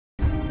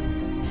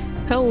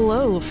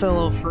Hello,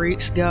 fellow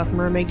freaks. Goth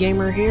Mermaid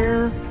Gamer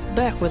here,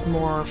 back with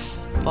more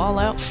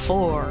Fallout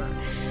 4.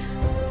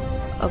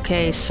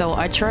 Okay, so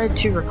I tried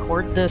to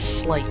record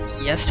this, like,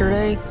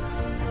 yesterday,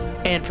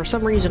 and for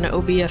some reason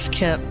OBS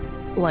kept,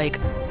 like,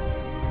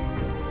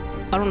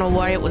 I don't know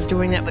why it was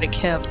doing that, but it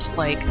kept,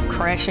 like,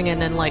 crashing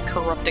and then, like,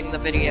 corrupting the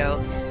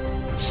video.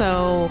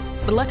 So,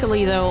 but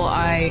luckily, though,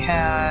 I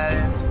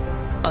had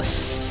a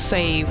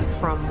save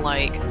from,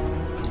 like,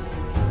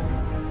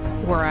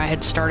 where I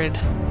had started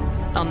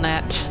on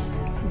that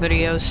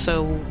video,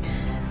 so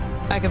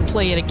I can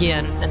play it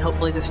again, and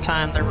hopefully this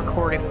time the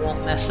recording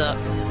won't mess up.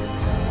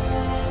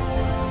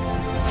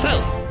 So,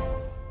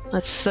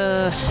 let's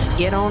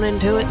get on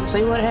into it and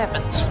see what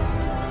happens.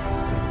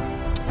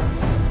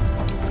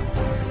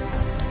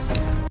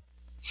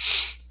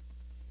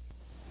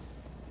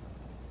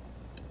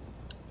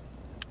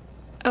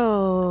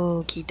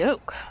 Okie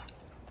doke.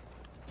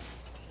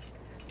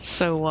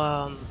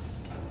 So,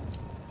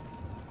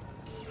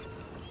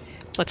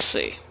 let's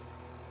see.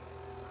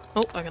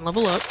 Oh, I can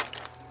level up.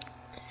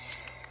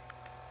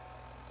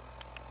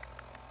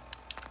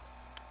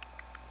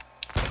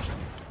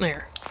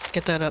 There.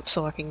 Get that up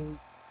so I can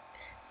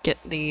get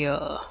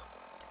the,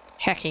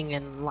 hacking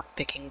and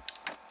lockpicking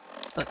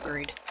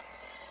upgrade.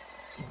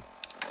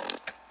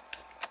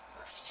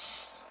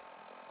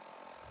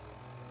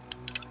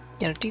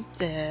 Gotta do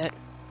that.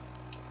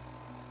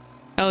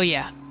 Oh,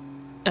 yeah.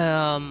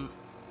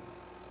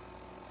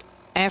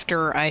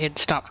 After I had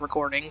stopped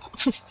recording,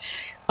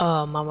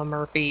 Mama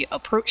Murphy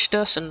approached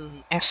us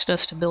and asked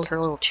us to build her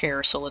little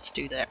chair, so let's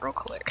do that real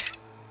quick.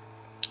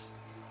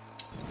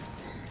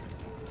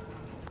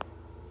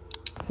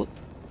 Whoop.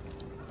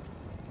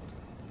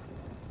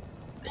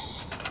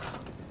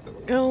 There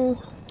we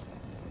go.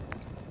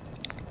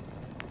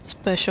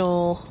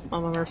 Special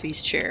Mama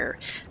Murphy's chair.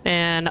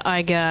 And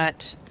I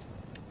got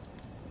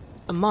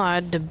a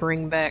mod to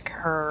bring back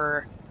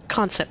her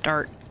concept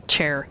art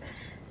chair,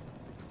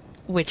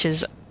 which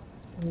is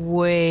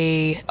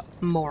way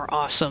more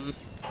awesome.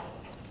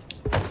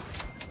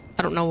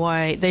 I don't know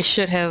why they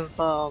should have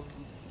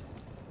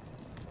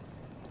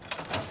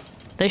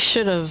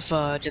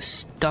just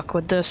stuck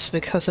with this,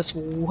 because it's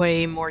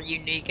way more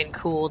unique and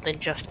cool than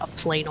just a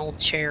plain old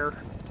chair.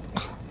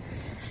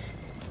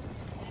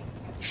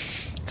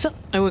 So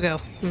there we go.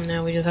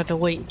 Now we just have to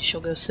wait and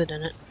she'll go sit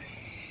in it.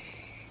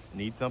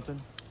 Need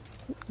something?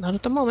 Not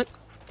at the moment.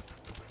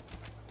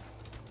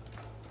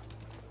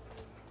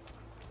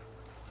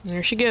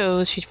 There she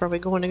goes. She's probably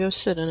going to go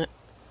sit in it.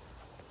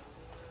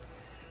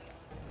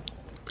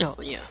 Oh,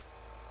 yeah.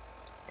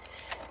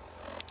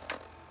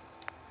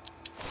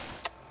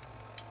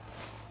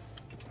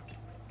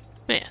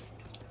 Man.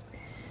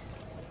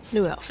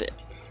 New outfit.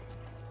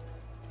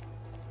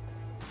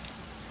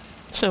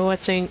 So I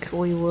think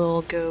we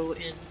will go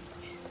in.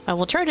 I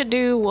will try to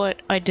do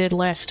what I did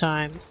last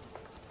time.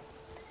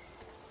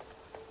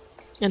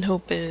 And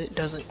hope it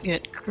doesn't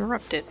get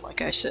corrupted,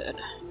 like I said.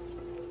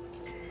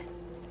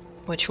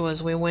 Which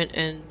was, we went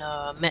and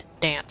met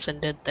Dance and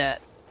did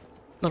that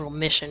little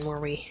mission where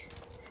we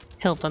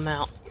helped him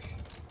out.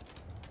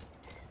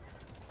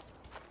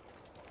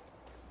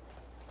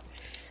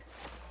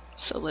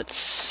 So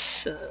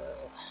let's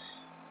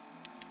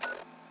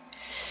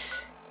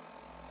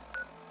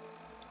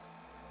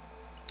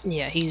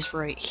yeah, he's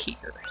right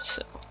here,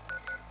 so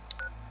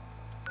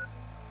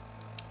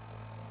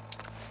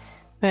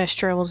fast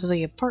travel to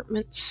the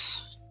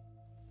apartments.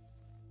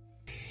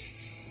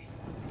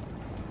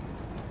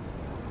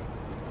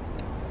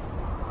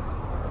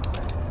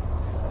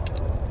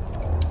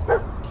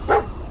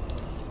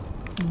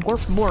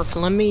 Morph,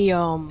 let me,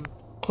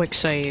 quick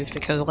save,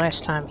 because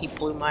last time he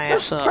blew my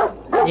ass up.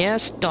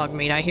 Yes, dog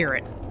meat, I hear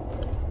it.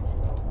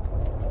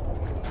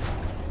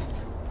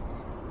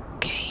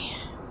 Okay.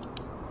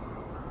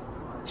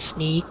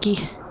 Sneaky.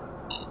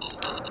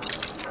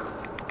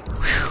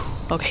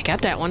 Whew. Okay,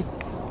 got that one.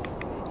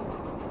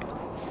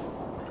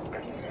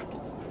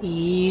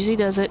 Easy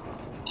does it.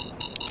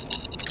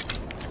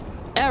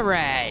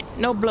 Alright,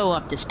 no blow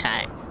up this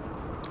time.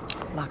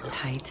 Lock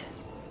tight.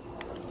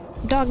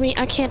 Dog meat,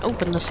 I can't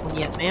open this one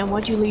yet, man.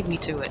 Why'd you lead me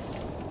to it?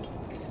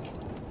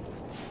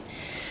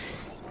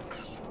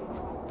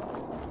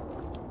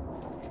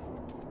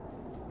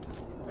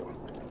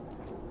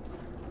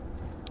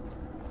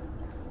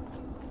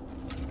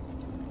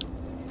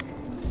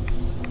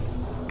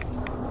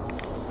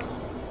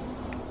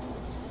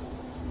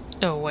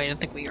 Oh wait, I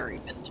think we already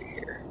been through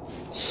here.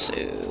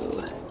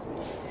 So...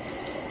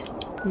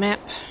 map.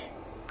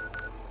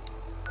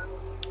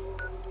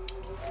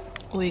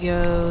 We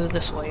go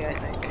this way, I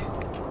think.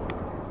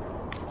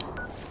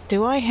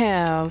 Do I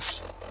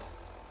have...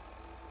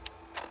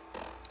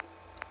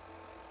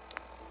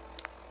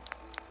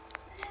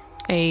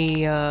 a,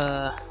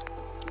 yeah,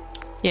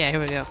 here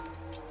we go.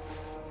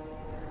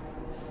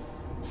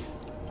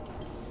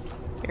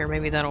 Here,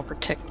 maybe that'll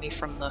protect me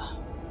from the...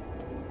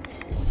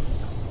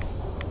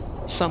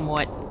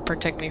 somewhat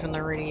protect me from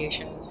the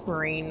radiation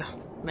rain,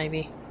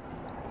 maybe.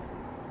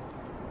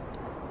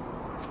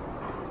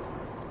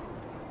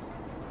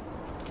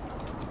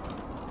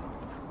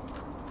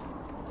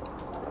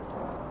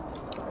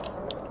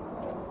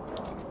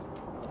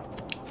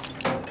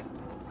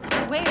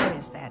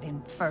 is that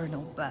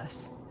infernal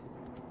bus?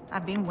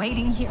 I've been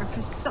waiting here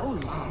for so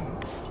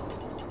long.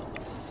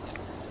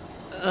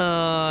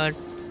 I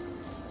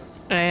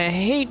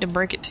hate to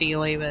break it to you,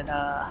 Lee, but,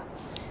 I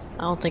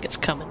don't think it's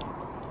coming.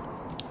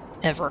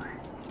 Ever.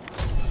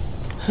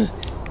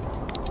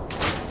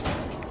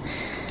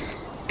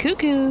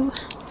 Cuckoo!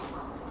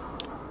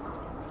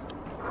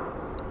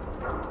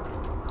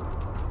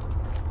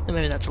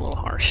 Maybe that's a little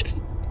harsh.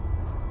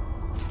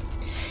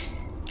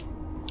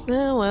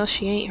 Oh, well,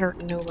 she ain't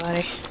hurting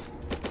nobody.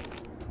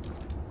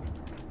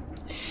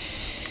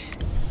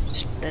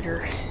 Just let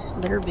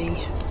her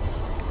be.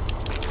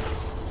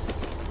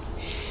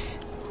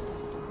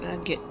 Gotta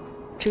get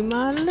to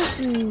my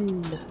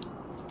lesson.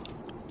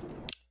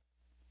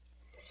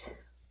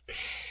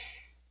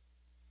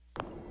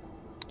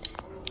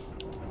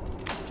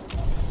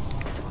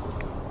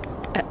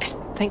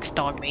 Thanks,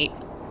 dog meat.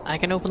 I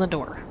can open the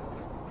door.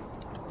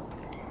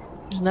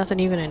 There's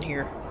nothing even in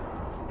here.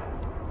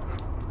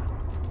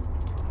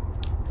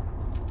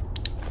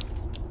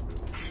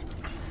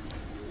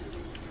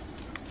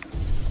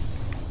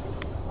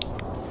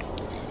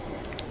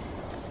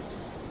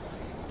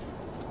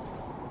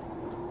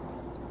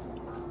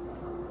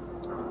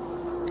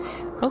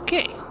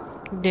 Okay,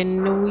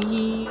 then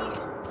we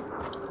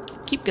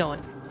keep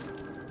going.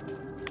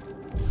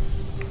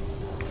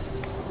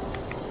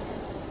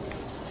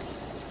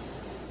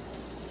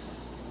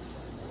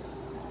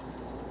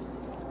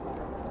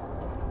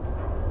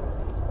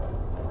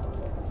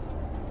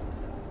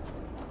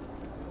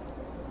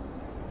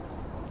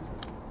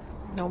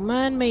 Don't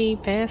mind me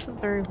passing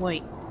through.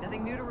 Wait.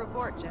 Nothing new to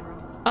report,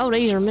 General. Oh,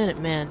 these are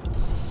Minutemen.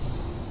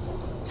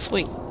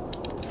 Sweet.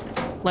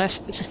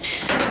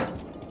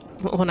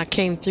 When I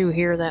came through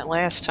here that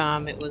last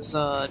time, it was,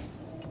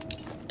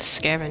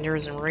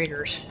 scavengers and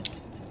raiders.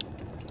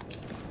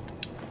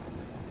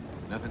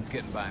 Nothing's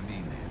getting by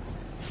me, man.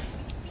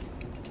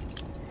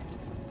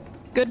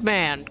 Good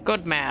man,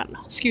 good man.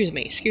 Excuse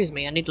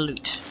me, I need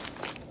loot.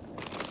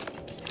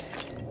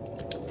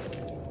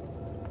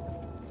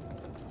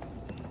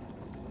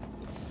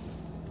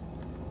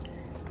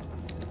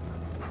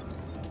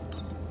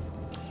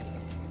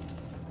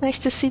 Nice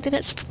to see that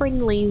it's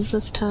spring leaves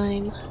this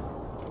time.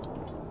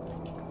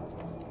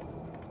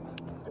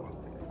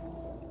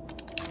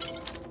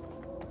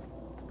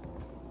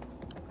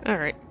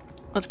 Alright,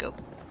 let's go.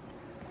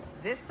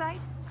 This site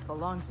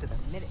belongs to the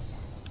Minutemen.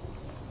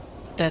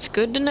 That's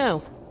good to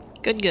know.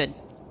 Good.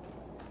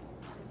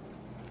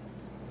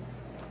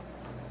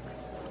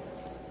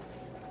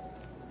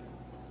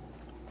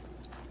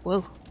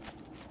 Whoa.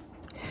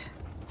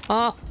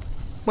 Oh!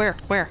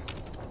 Where?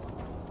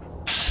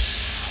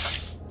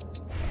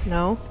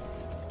 No.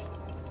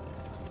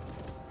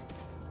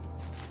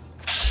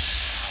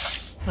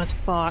 That's a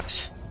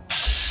fox.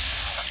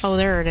 Oh,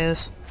 there it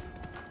is.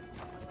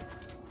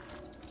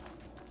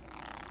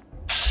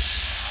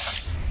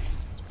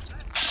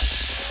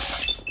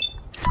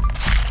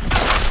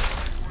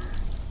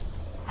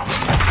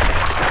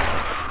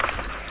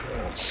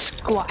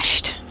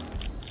 Squashed.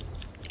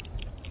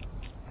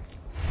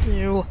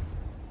 Ew.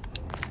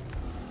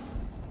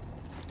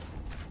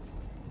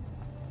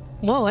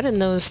 Whoa, I didn't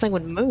know this thing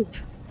would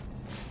move.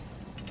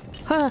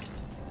 Huh!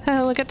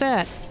 Look at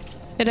that!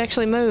 It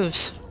actually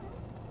moves.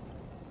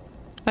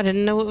 I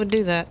didn't know it would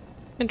do that.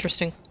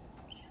 Interesting.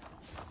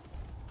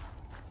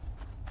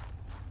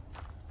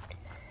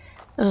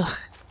 Ugh.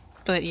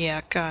 But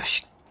yeah,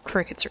 gosh.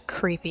 Crickets are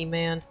creepy,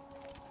 man.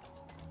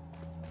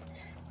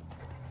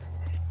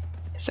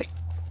 It's like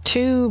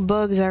two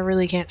bugs I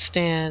really can't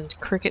stand.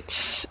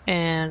 Crickets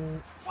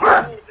and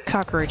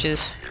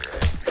cockroaches.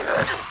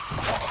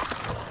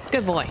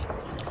 Good boy.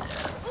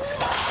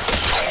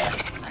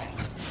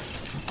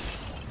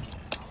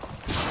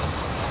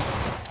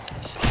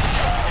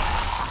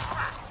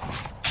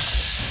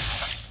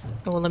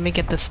 Oh, well, let me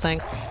get this thing.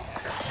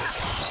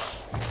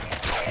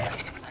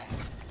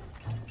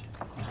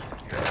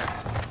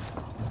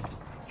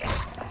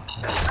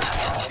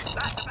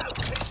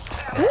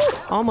 Woo!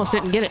 Almost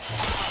didn't get it.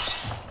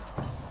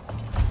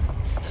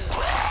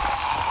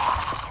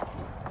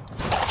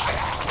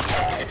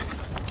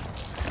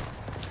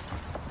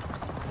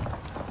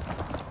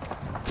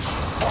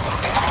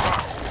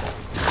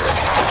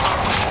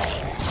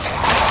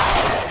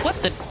 What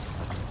the?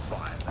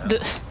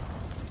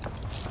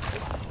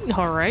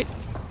 Alright.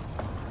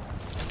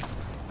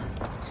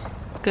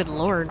 Good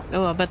lord.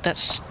 Oh, I bet that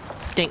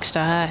stinks to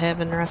high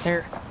heaven right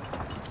there.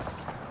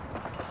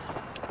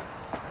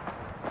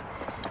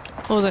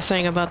 What was I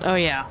saying about... Oh,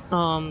 yeah.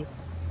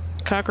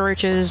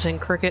 Cockroaches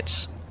and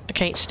crickets. I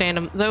can't stand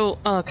them. Though,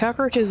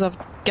 cockroaches I've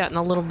gotten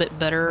a little bit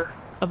better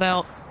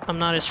about. I'm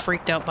not as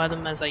freaked out by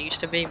them as I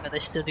used to be, but they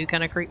still do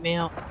kind of creep me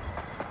out.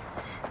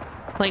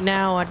 Like,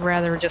 now I'd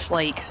rather just,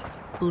 like,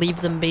 leave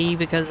them be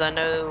because I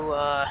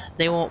know,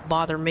 they won't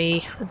bother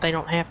me if they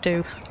don't have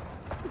to.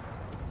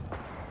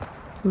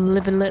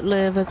 Live and let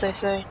live, as they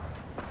say.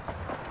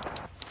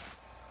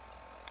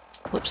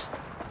 Whoops.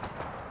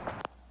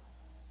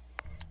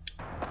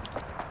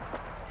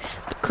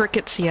 The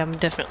crickets, yeah, I'm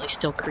definitely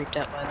still creeped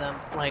out by them,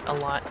 like, a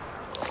lot.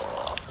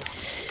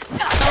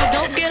 Oh,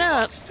 don't get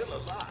up!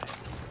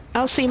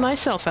 I'll see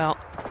myself out.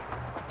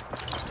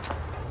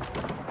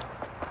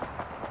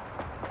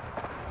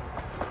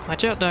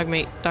 Watch out, dog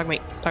meat. Dog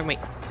meat. Dog meat.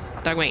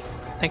 Dog meat.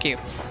 Thank you.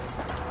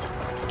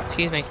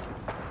 Excuse me.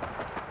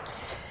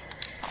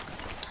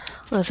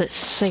 Was it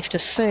safe to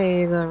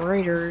say the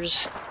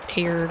raiders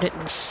here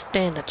didn't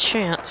stand a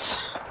chance?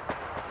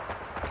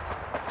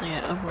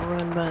 Yeah,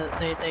 overrun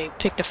by... They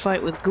picked a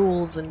fight with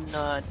ghouls and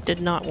did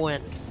not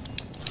win.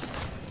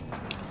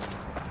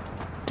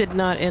 Did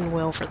not end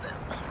well for them.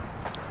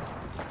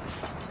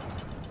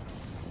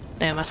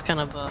 Damn, that's kind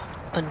of a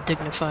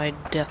undignified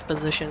death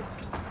position.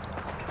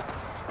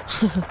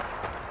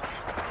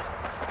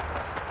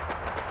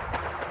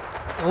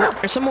 Oh,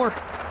 there's some more.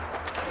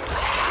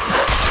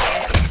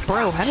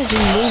 Bro, how did he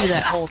move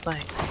that whole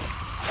thing?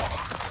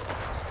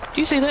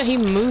 Do you see that? He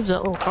moved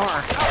that little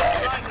car.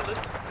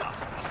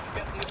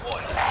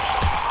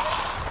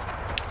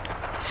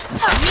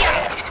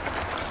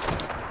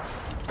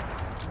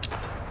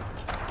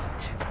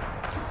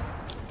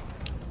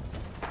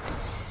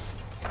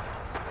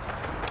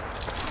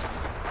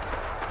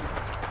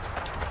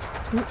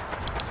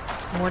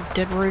 More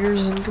dead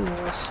raiders and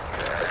ghouls.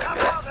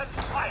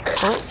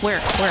 Oh, where?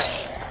 Where?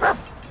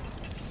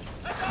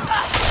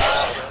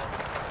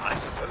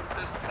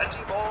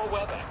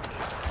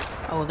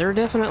 Oh, there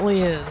definitely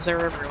is. They're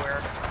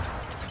everywhere.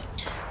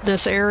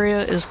 This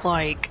area is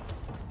like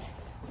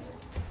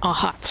a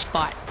hot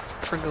spot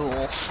for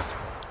ghouls.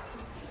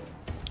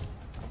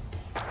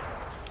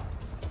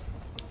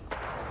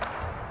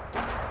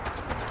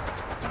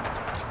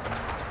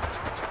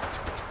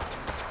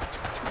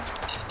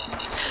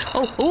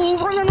 Oh,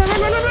 run!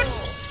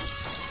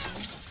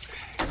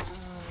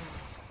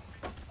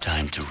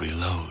 Time to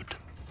reload.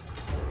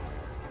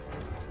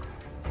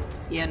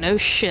 Yeah, no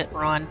shit,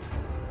 Ron.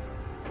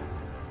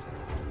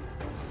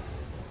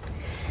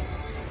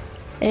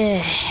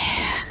 I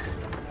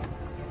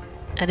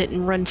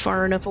didn't run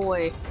far enough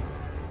away.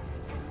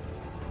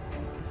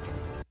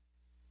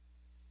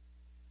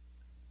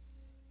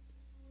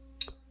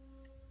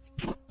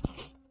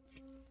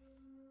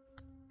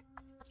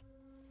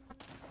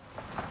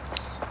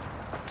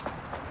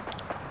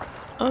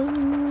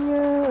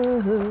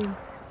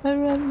 I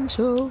run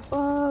so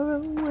far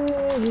away.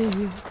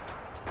 The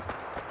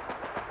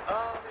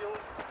old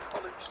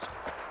college school.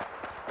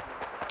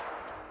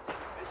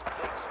 This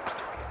place used to be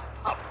a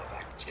hub of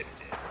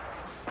activity.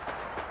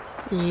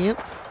 Yep.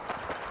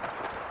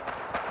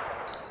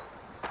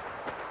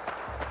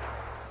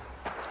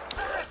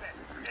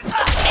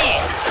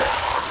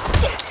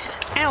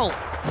 Ow!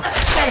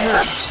 That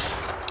hurt.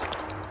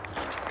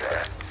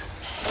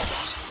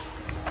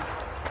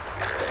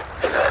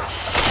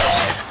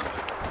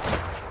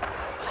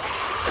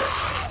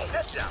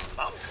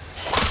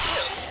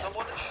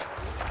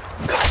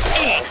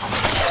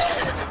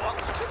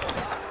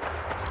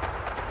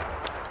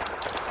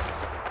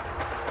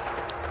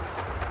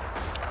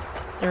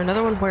 There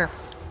another one? Where?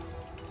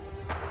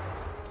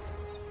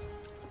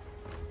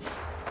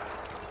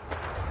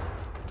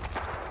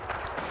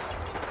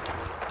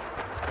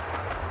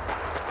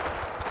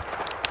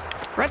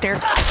 Right there.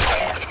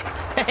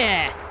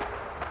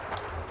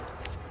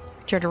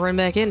 Tried to run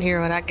back in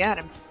here when I got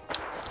him.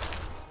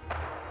 I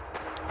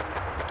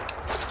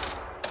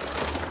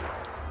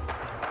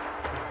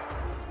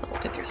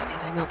don't think there's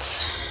anything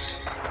else.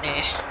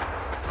 Nah.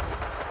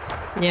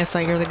 Yes,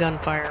 I hear the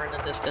gunfire in the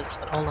distance,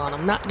 but hold on,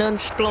 I'm not done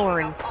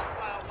exploring.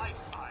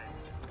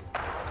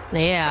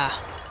 Yeah.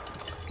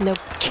 No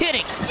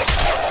kidding!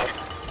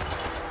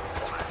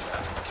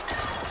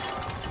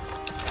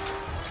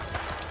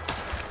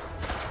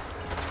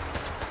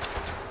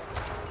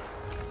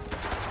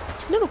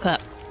 Noodle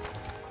cup.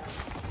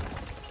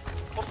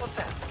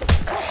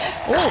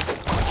 Oh!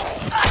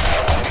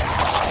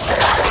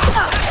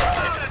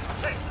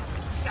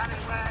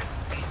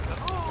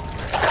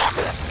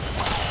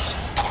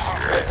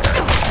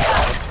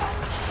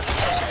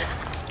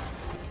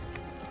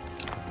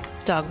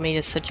 Dog meat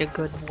is such a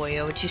good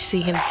boy. Would you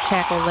see him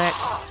tackle that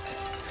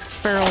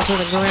feral to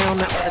the ground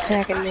that was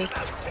attacking me?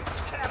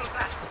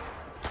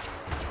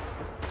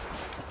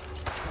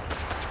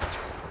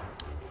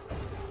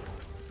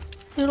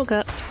 Noodle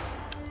cup.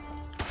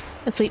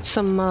 Let's eat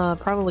some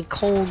probably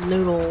cold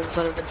noodles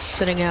that have been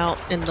sitting out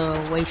in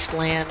the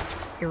wasteland,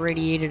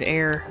 irradiated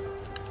air.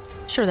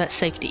 Sure, that's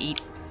safe to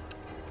eat.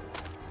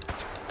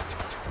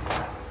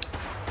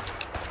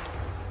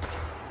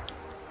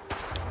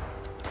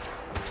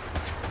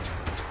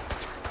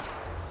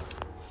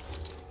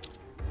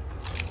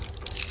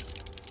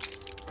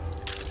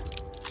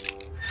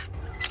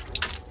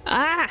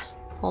 Ah!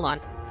 Hold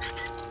on.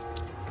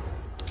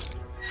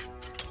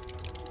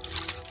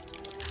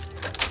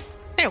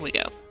 There we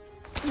go.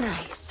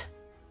 Nice.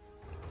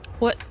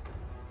 What?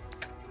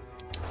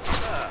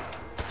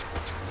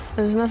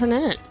 There's nothing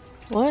in it.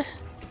 What?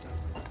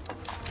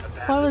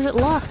 Why was it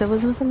locked? There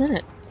was nothing in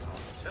it.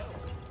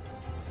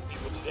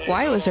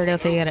 Why was there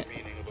nothing in it?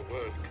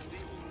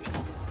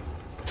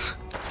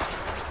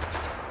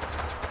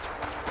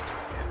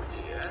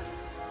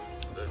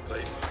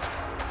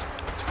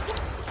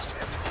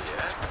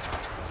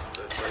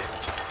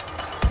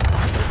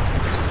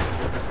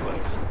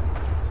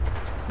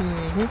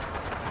 Mm-hmm.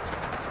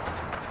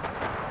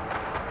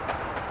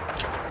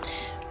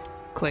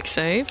 Quick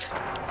save.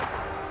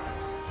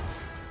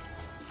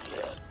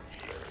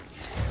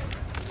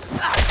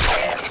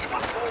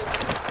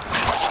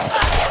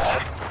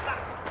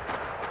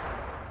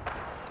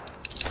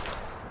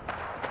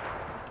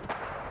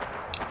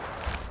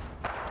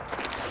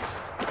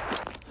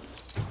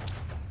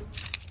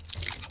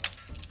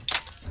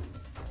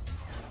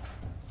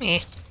 Eh.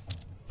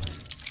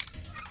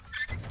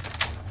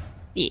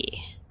 Yeah.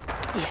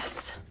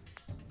 Yes.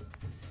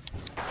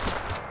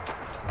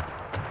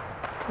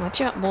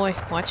 Watch out, boy.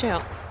 Watch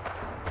out.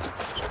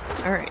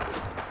 Alright.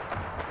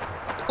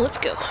 Let's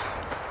go.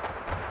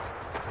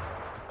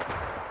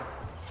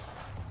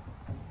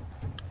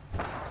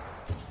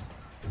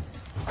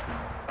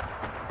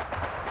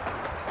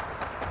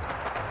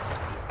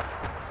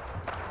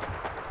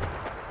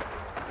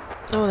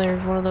 Oh,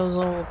 there's one of those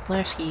little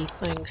flashy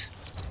things.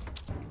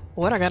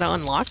 What, I gotta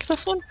unlock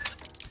this one?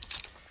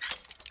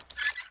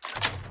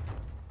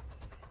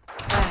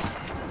 That's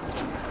it.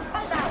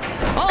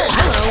 Oh,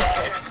 hello!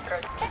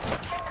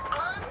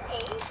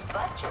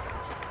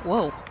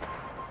 Whoa.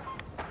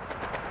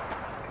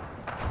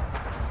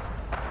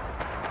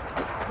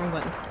 Wrong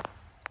button.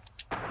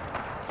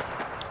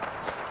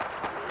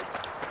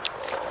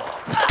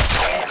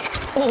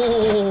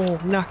 Oh,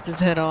 knocked his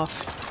head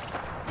off.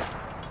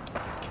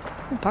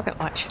 Ooh, pocket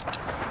watch.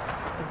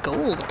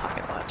 Gold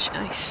pocket watch,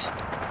 nice.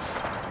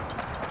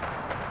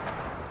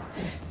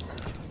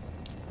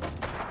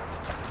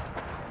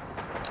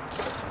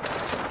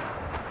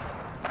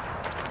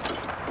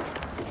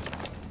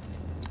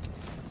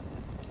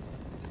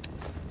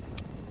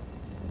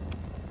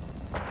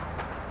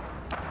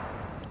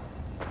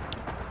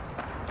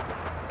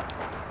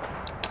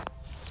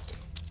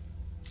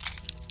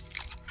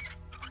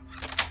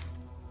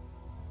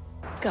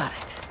 Got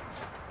it.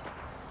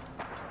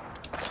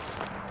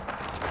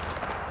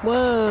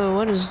 Whoa,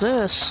 what is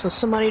this? Was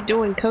somebody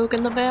doing coke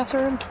in the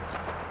bathroom?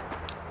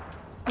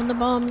 When the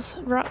bombs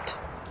dropped?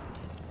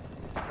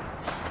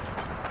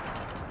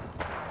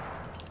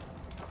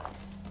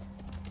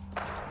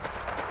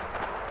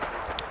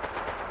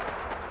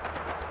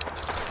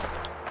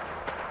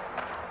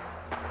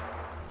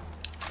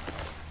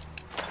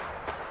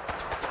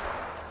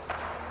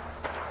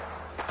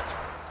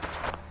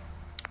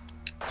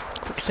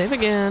 Quick save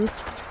again.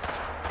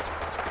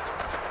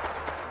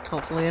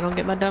 Hopefully I don't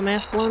get my dumb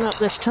ass blown up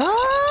this time.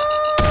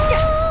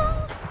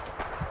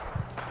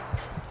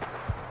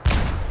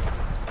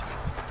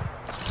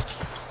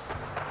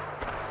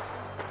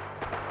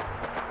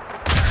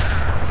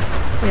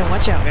 Yeah,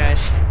 watch out,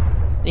 guys.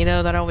 You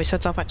know, that always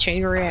sets off a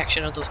chain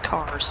reaction of those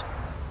cars.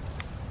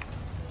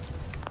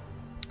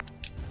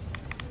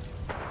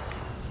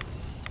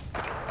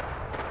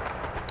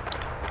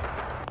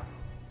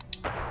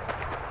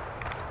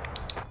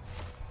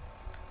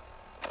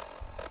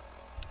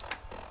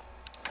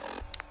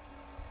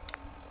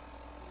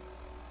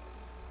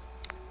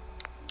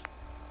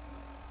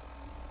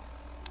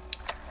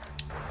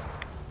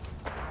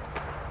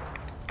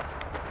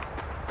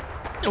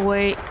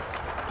 Wait,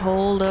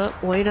 hold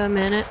up, wait a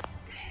minute.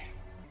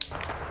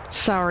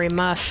 Sorry,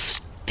 my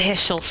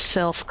special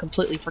self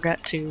completely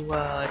forgot to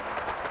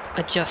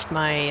adjust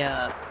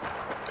my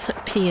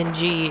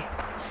PNG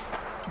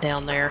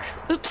down there.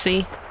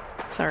 Oopsie.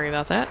 Sorry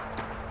about that.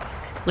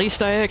 At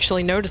least I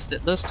actually noticed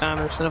it this time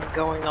instead of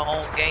going the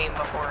whole game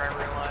before I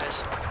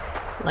realized.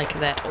 Like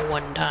that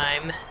one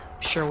time.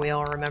 I'm sure we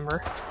all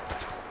remember.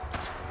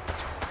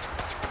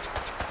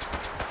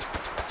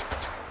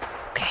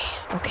 Okay,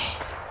 okay.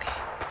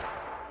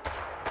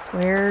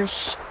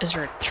 Is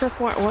there a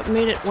tripwire? What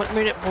made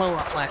it blow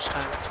up last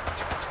time?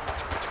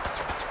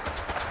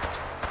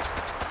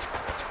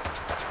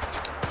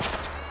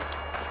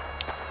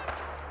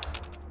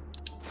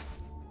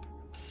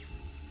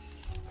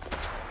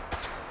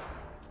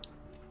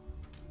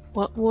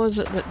 What was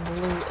it that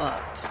blew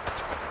up?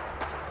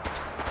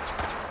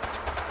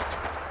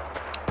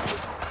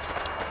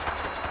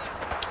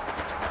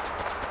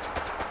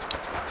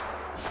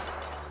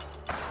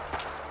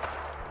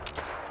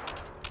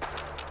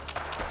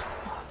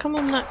 Come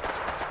on, not.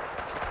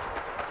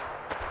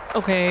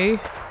 Okay.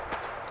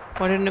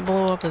 Why didn't it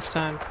blow up this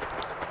time?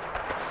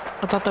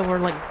 I thought they were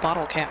like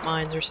bottle cap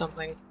mines or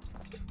something.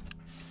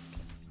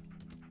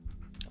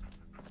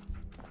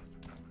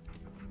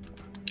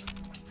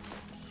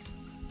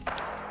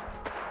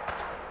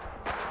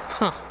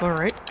 Huh,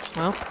 alright.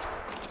 Well.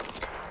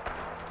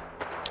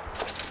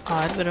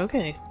 Odd, but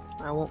okay.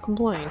 I won't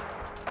complain.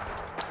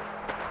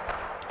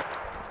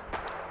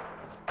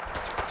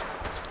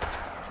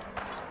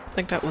 I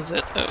think that was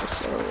it though,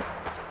 so...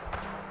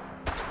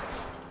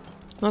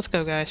 Let's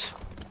go, guys.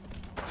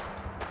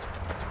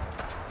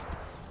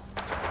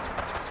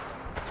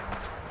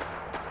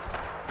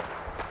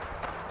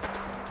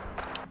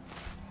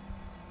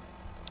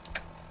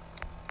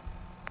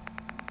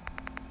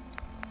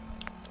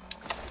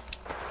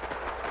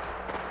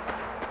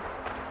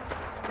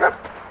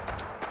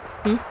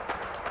 Hmm?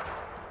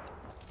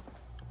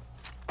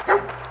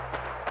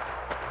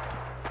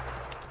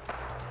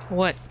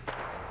 What?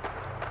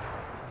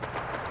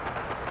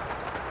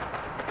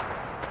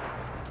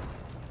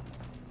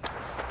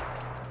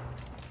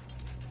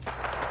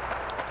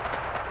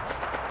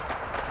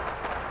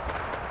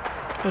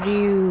 What are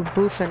you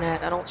boofing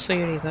at? I don't see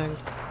anything.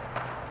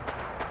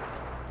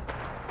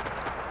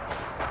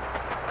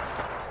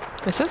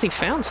 It says he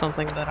found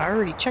something, but I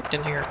already checked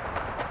in here.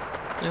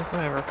 Yeah,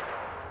 whatever.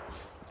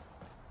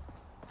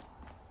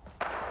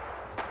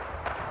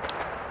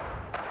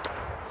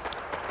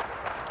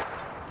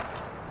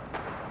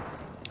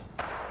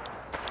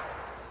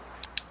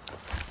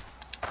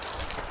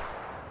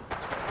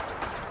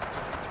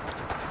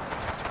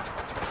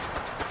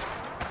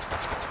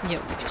 Yeah,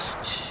 we just...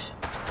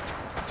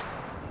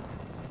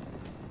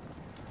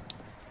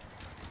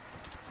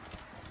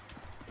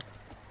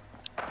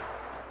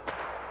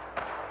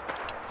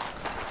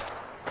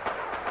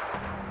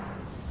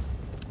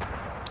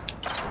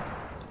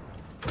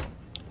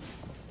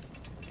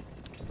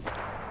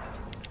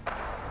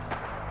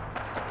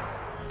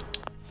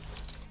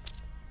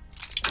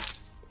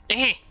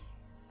 Eh.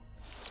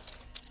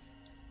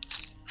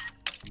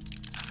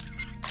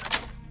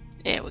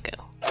 There we go.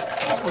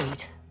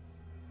 Sweet.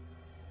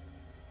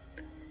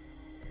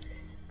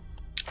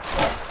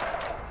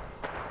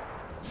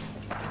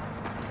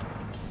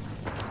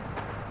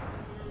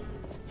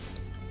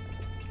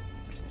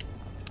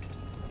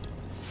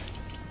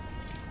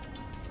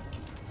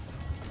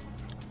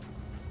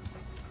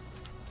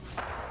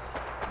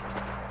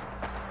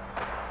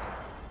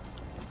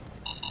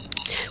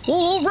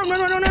 Whoa, run,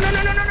 run, run, run, run,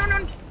 run, run, run,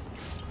 run!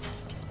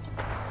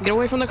 Get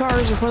away from the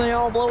cars before they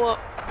all blow up.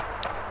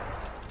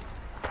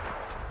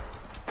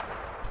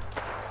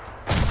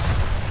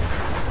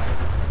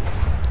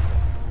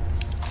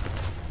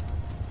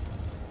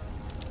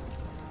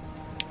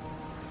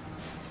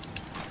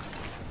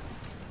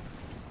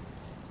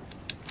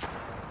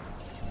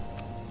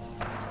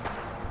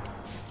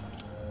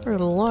 There are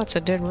lots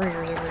of dead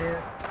riggers over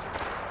here.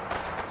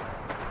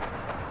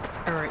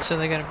 Alright, so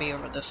they gotta be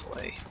over this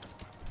way.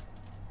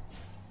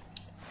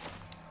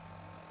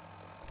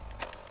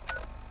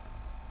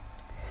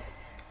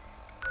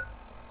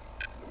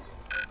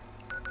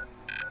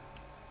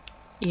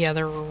 Yeah,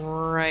 they're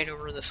right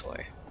over this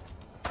way.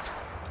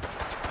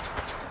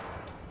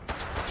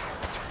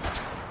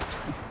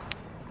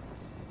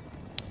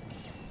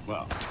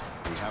 Well,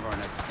 we have our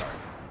next target.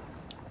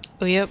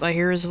 Oh, yep, I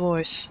hear his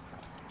voice.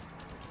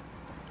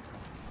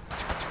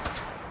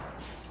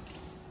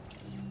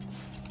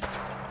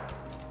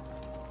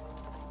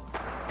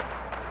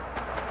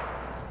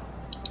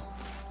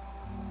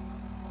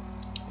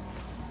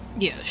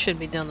 Yeah, it should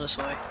be down this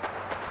way.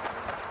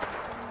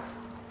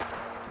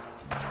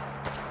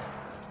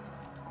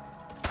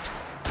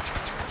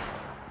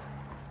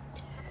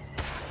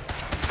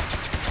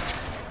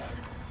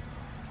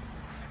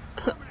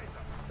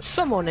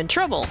 Someone in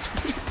trouble!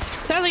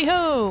 Tally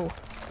ho!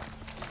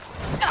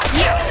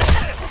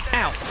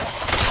 Ow!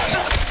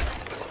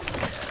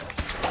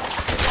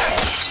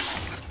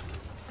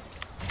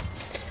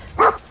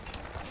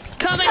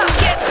 Come and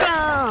get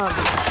some!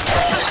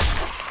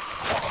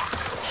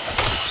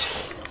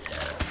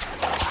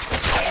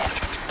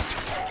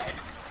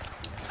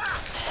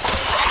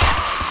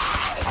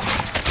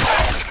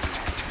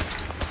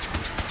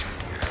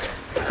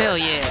 Hell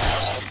yeah!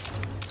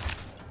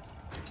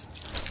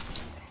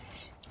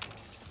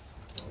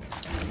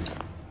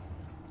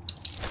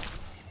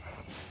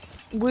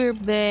 We're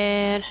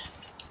bad.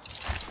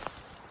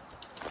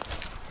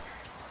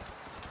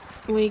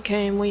 We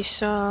came, we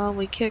saw,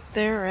 we kicked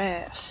their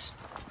ass.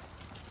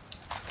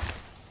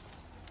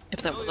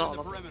 If that was all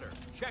of them.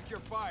 Check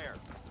your fire.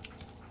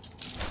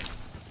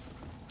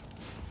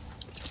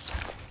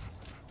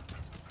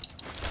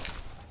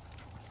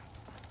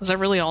 Was that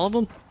really all of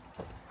them?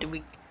 Did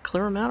we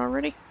clear them out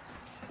already?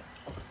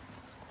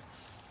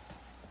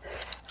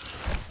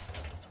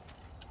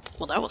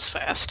 Well, that was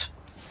fast.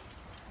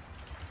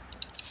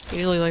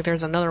 Usually, like,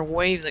 there's another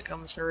wave that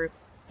comes through.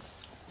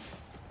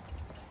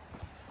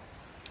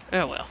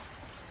 Oh well.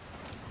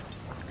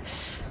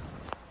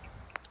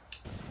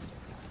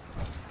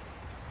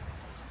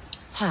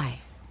 Hi.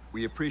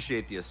 We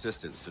appreciate the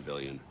assistance,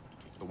 civilian.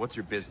 But what's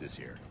your business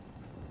here?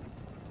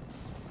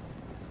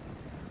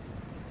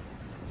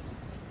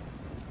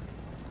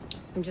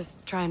 I'm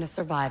just trying to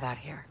survive out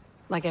here,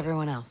 like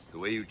everyone else. The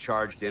way you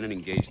charged in and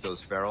engaged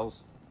those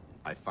ferals,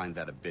 I find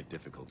that a bit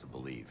difficult to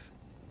believe.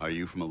 Are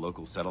you from a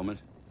local settlement?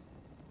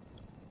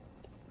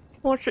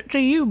 What's it to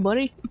you,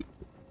 buddy?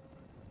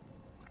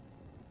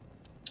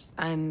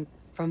 I'm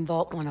from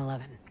Vault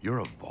 111. You're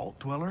a vault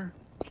dweller?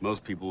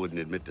 Most people wouldn't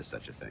admit to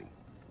such a thing.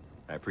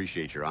 I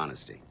appreciate your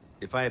honesty.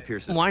 If I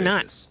appear suspicious, Why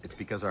not? It's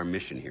because our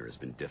mission here has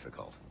been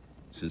difficult.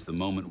 Since the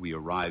moment we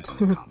arrived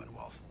in the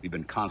Commonwealth, we've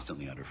been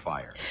constantly under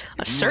fire.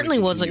 I certainly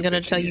wasn't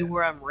gonna tell you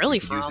where I'm really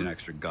Use an from.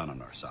 extra gun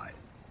on our side.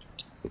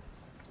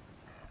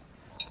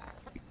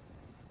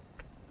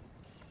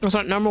 It's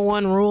like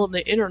 #1 rule of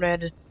the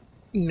internet is,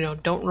 you know,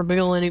 don't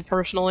reveal any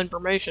personal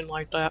information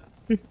like that.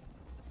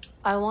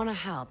 I want to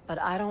help, but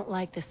I don't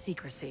like the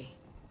secrecy.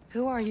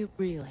 Who are you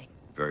really?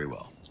 Very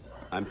well.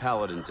 I'm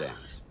Paladin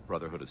Dance,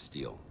 Brotherhood of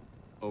Steel.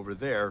 Over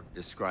there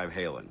is Scribe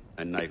Halen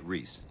and Knight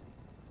Reese.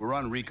 We're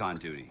on recon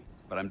duty,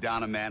 but I'm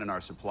down a man and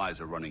our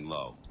supplies are running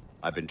low.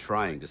 I've been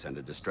trying to send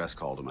a distress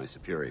call to my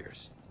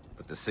superiors,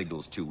 but the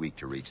signal's too weak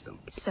to reach them.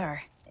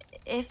 Sir,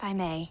 if I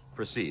may.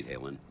 Proceed,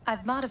 Halen.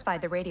 I've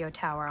modified the radio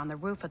tower on the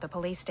roof of the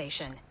police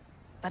station,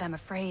 but I'm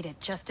afraid it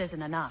just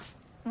isn't enough.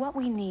 What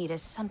we need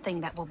is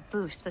something that will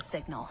boost the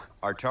signal.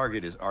 Our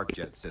target is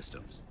ArcJet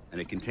Systems, and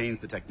it contains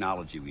the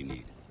technology we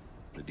need.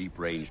 The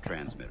deep-range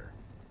transmitter.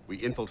 We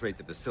infiltrate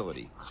the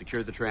facility,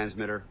 secure the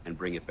transmitter, and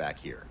bring it back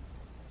here.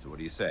 So what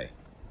do you say?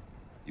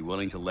 You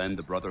willing to lend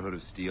the Brotherhood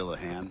of Steel a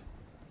hand?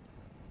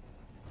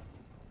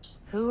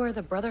 Who are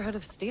the Brotherhood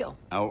of Steel?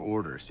 Our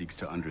order seeks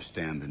to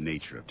understand the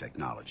nature of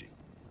technology.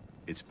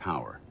 Its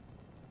power,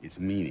 its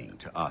meaning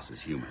to us as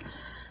humans.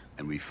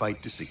 And we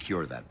fight to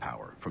secure that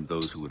power from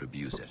those who would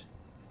abuse it.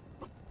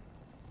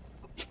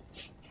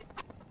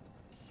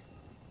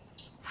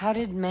 How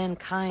did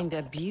mankind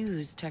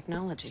abuse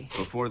technology?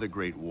 Before the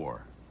Great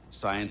War,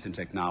 science and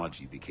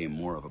technology became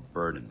more of a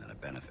burden than a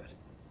benefit.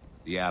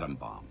 The atom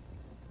bomb,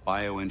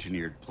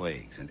 bioengineered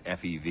plagues, and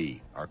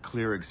FEV are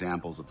clear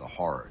examples of the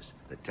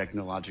horrors that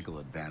technological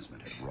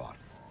advancement had wrought.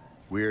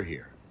 We're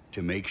here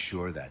to make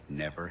sure that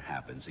never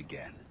happens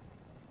again.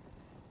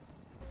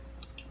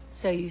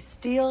 So you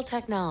steal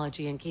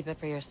technology and keep it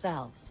for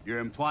yourselves? You're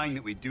implying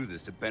that we do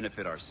this to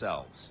benefit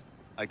ourselves.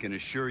 I can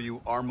assure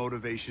you our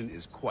motivation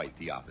is quite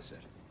the opposite.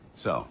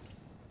 So,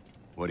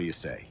 what do you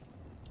say?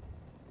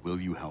 Will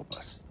you help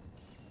us?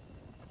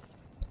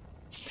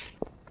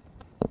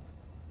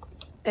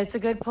 It's a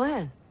good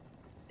plan.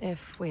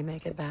 If we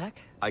make it back.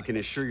 I can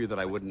assure you that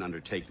I wouldn't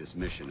undertake this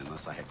mission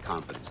unless I had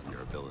confidence in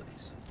your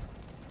abilities.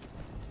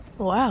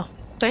 Wow.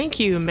 Thank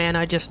you, man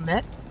I just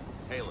met.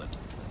 Halen,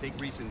 take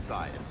Reese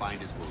inside and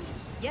bind his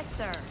wounds. Yes,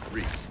 sir.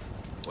 Reese,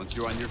 once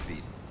you're on your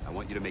feet, I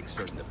want you to make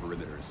certain the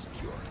perimeter is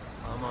secure.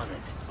 I'm on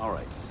it. All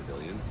right,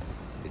 civilian.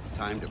 It's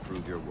time to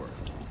prove your worth.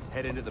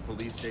 Head into the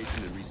police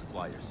station and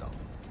resupply yourself.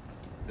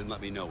 Then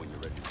let me know when you're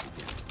ready to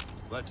begin.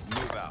 Let's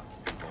move out,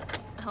 people.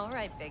 All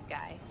right, big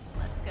guy.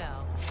 Let's go.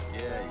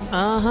 Yeah.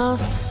 Uh-huh.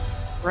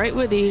 Right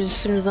with you as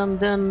soon as I'm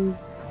done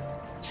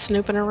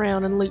snooping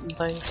around and looting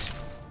things.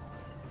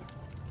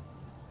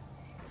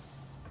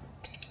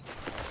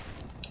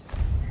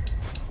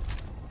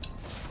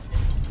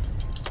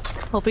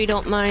 Hope you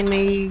don't mind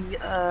me,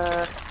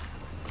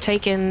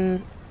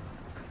 taking,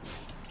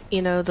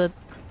 you know, the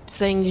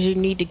things you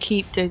need to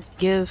keep to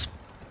give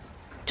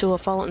to a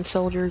fallen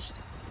soldier's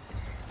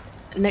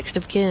next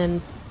of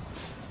kin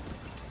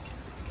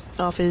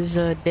off his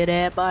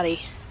dead-ass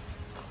body.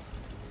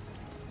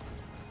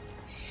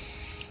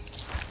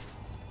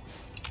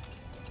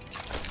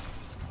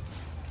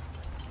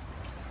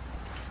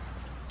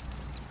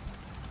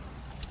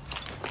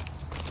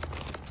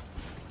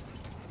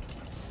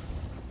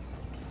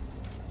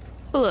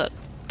 Look,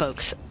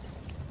 folks.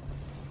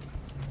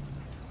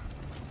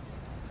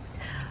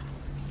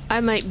 I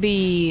might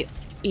be,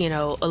 you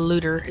know, a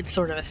looter. It's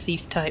sort of a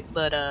thief type,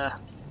 but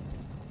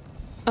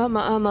I'm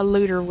a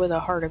looter with a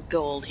heart of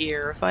gold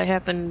here. If I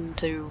happen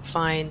to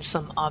find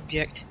some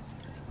object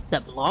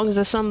that belongs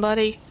to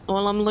somebody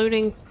while I'm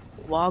looting,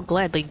 well, I'll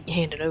gladly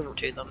hand it over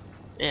to them.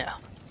 Yeah.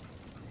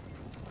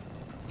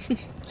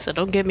 So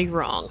don't get me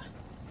wrong.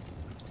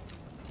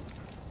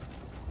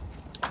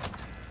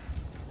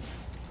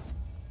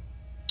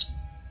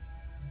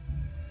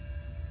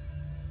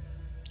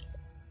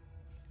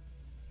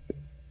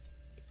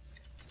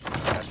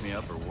 Catch me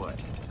up or what?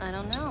 I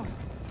don't know.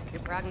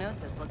 Your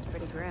prognosis looks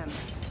pretty grim.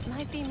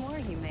 Might be more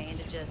humane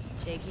to just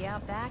take you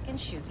out back and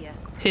shoot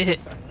you.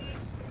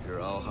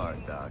 You're all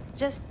heart, Doc.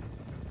 Just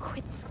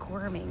quit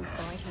squirming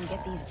so I can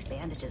get these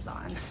bandages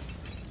on.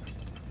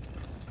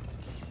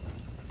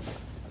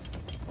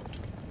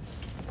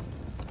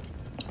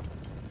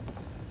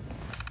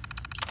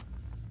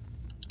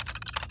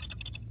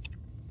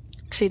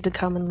 Proceed to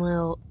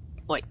Commonwealth.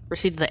 Wait,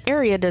 proceed to the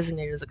area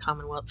designated as a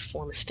Commonwealth.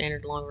 Perform a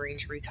standard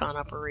long-range recon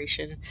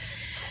operation.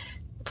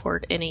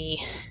 Report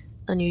any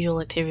unusual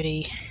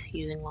activity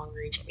using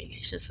long-range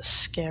communications. A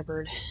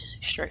scabbard.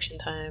 Extraction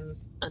time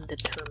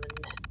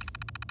undetermined.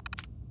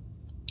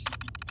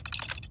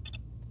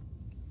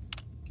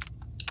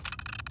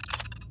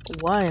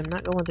 Why? I'm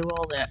not going through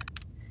all that.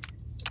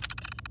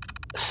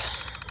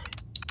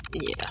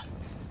 Yeah.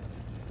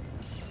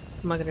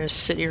 I'm not gonna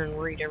sit here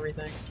and read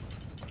everything.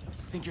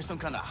 Think you're some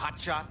kind of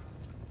hotshot?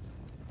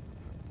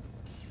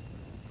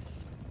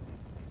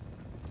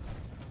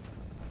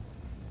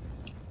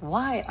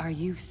 Why are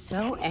you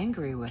so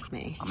angry with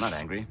me? I'm not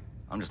angry.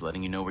 I'm just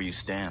letting you know where you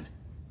stand.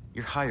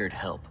 You're hired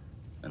help,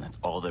 and that's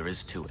all there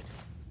is to it.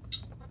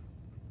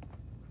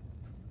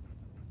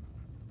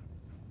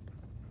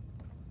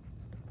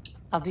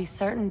 I'll be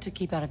certain to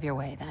keep out of your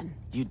way then.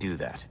 You do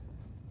that.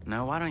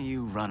 Now why don't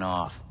you run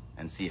off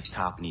and see if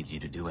Top needs you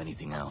to do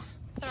anything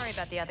else? Sorry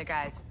about the other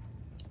guys.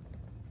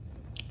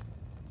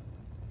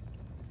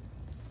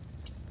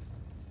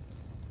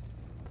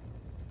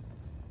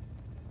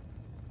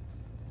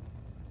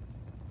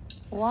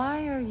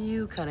 Why are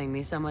you cutting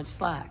me so much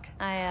slack?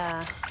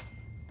 I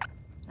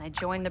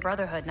joined the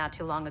Brotherhood not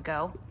too long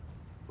ago.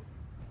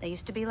 They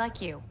used to be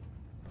like you.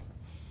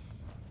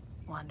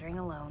 Wandering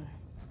alone.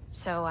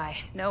 So I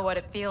know what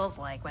it feels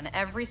like when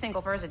every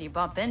single person you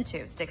bump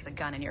into sticks a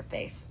gun in your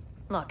face.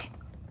 Look,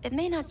 it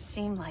may not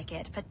seem like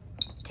it, but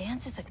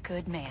Dance is a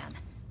good man.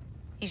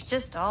 He's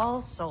just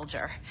all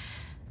soldier.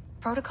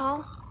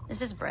 Protocol is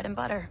his bread and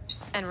butter.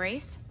 And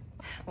Reese?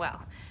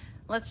 Well,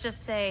 let's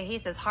just say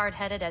he's as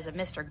hard-headed as a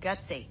Mr.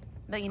 Gutsy.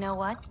 But you know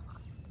what?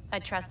 I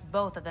trust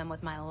both of them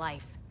with my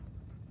life.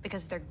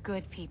 Because they're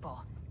good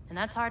people. And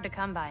that's hard to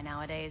come by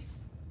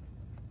nowadays.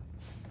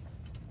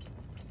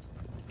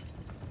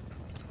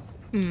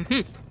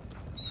 Mm-hmm.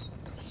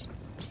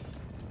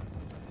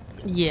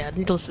 Yeah,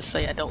 needless to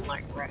say, I don't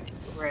like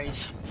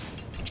Reese,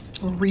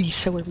 however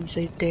you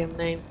say his damn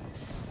name.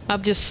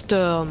 I've just,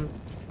 I've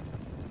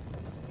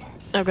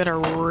got a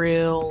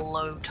real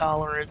low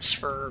tolerance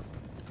for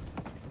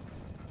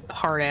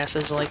hard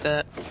asses like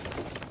that.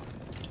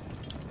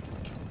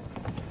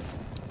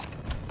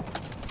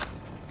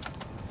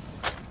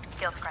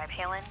 Field Scribe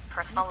Halen,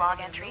 personal log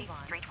entry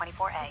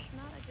 324A.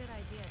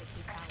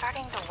 I'm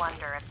starting to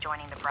wonder if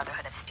joining the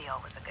Brotherhood of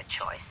Steel was a good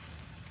choice.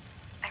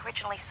 I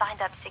originally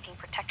signed up seeking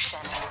protection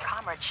and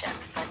comradeship,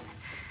 but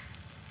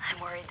I'm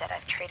worried that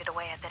I've traded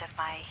away a bit of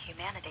my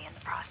humanity in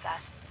the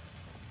process.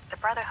 The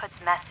Brotherhood's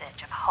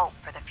message of hope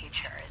for the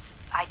future is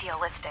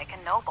idealistic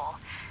and noble,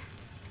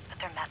 but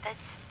their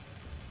methods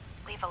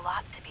leave a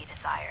lot to be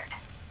desired.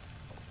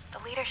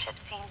 The leadership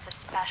seems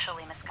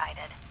especially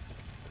misguided.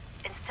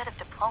 Instead of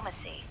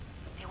diplomacy,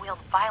 they wield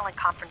violent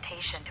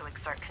confrontation to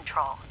exert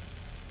control.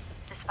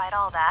 Despite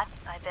all that,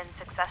 I've been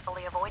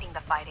successfully avoiding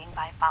the fighting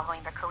by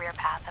following the career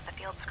path of a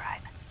field scribe.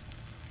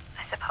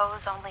 I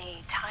suppose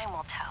only time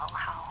will tell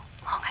how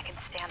long I can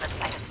stand the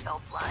sight of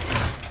spilled blood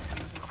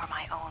over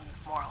my own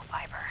moral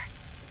fiber.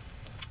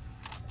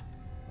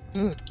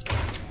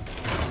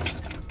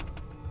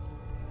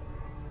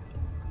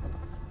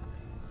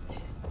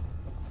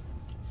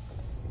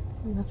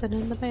 Nothing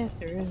in the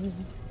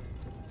bathroom.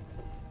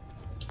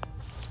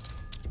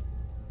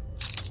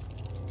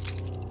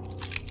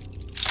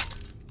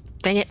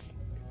 Dang it.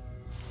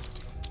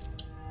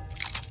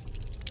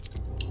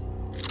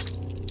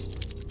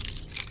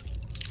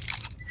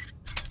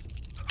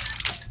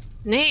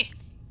 Nee.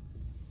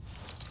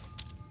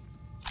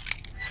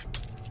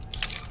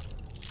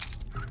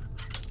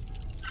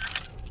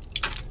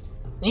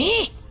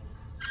 Nee.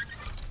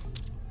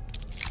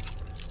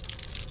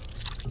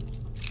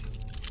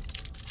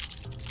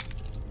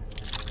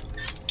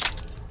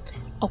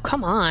 Oh,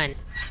 come on.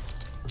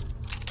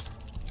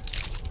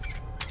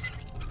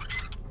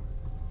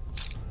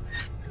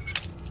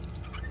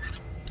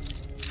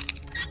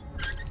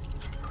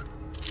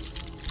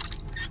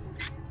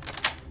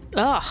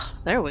 Ah,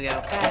 there we go.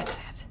 That's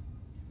it.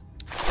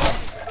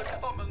 A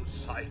common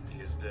sight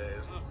these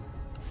days.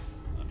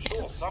 I'm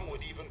sure some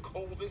would even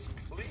call this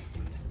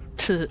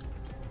clean.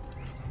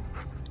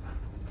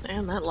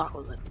 Man, that lock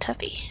was a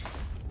toughie.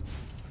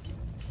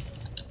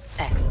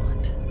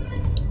 Excellent.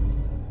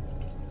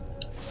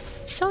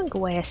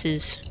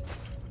 Sunglasses.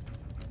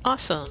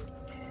 Awesome.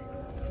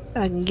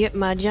 I can get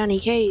my Johnny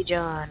Cage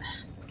on.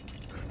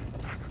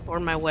 Or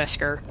my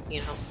Wesker,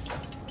 you know.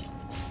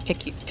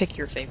 Pick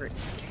your favorite.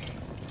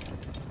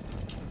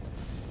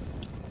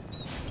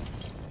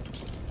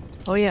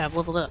 Oh yeah, I've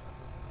leveled up.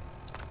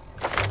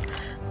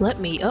 Let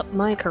me up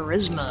my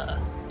charisma.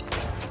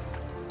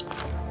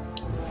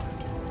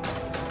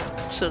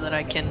 So that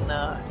I can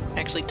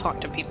actually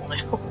talk to people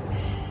now.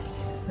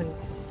 And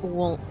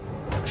won't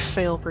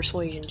fail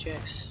persuasion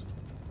checks.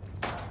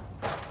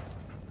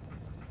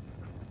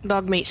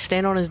 Dogmeat,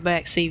 stand on his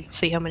back, see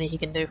how many he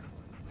can do.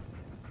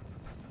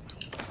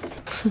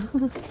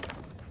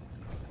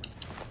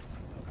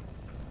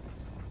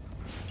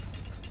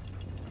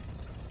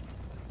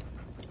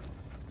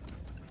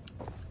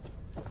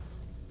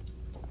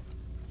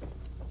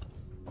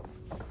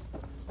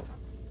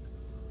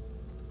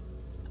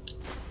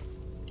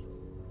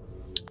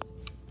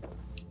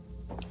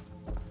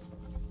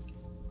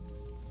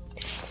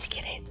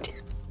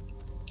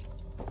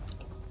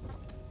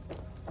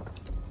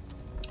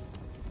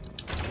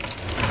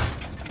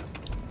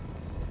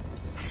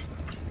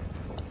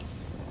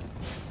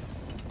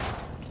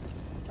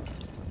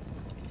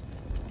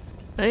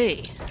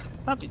 Hey,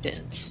 bobby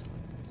pins.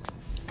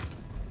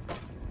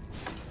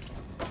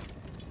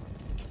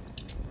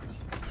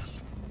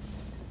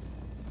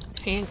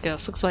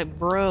 Handcuffs. Looks like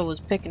bro was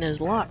picking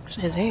his locks,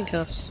 his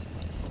handcuffs.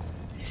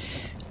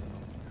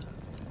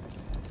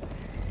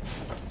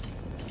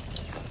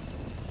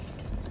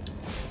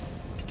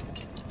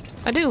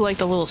 I do like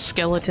the little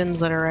skeletons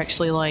that are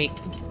actually like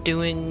they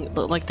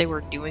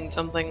were doing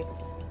something.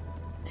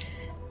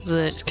 So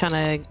it kind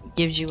of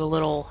gives you a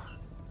little.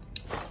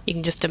 You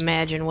can just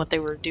imagine what they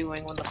were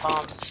doing when the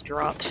bombs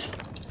dropped.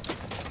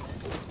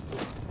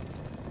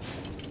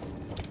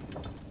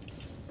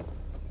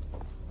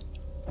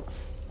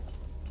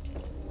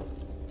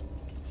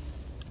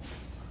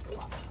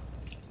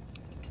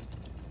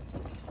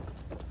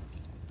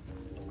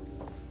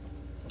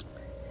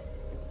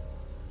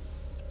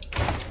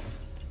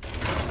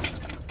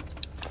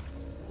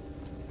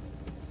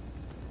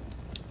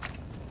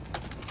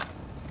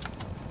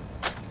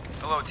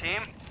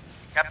 team.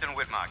 Captain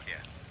Whitmark here.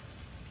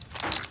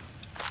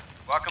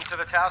 Welcome to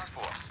the task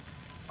force.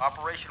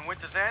 Operation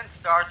Winter's End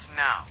starts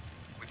now,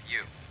 with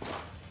you.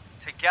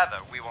 Together,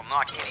 we will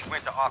knock Eddie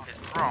Winter off his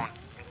throne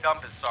and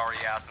dump his sorry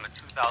ass in a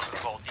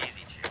 2,000-volt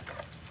easy chair.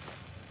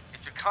 It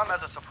should come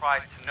as a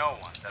surprise to no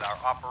one that our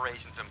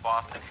operations in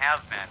Boston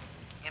have been,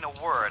 in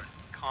a word,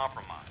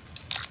 compromised.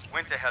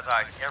 Winter has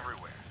eyes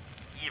everywhere,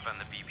 even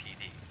the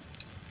BPD.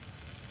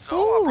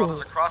 So our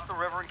brothers across the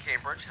river in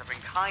Cambridge have been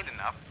kind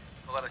enough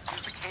to let us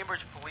use the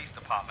Cambridge Police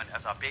Department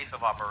as our base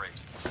of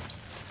operations.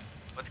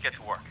 Let's get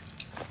to work.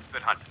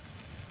 Good hunting.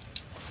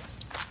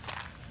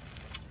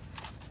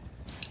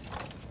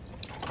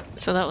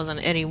 So that was an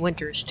Eddie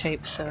Winters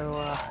tape,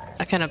 so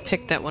I kind of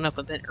picked that one up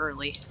a bit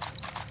early.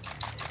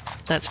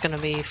 That's gonna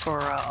be for,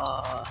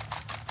 I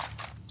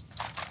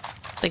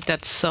think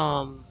that's,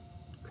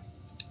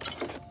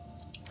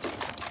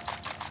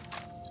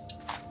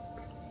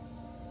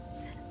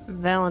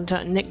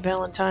 Nick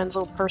Valentine's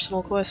little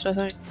personal quest, I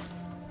think.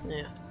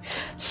 Yeah.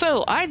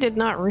 So, I did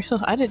not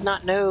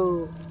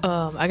know,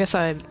 I guess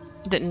I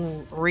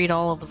didn't read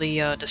all of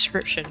the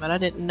description, but I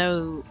didn't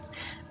know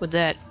with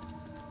that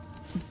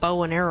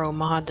bow and arrow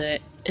mod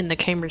that in the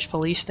Cambridge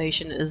police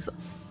station is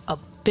a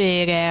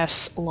big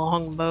ass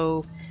long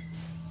bow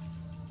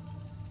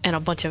and a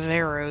bunch of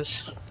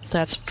arrows.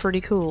 That's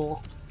pretty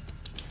cool.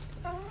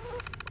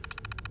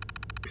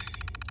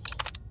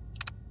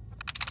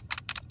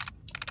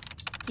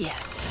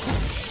 Yes.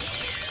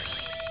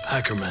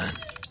 Hackerman.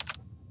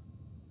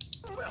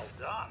 Well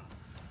done.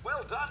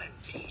 Well done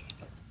indeed.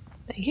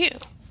 Thank you.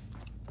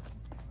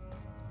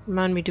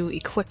 Remind me to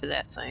equip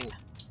that thing.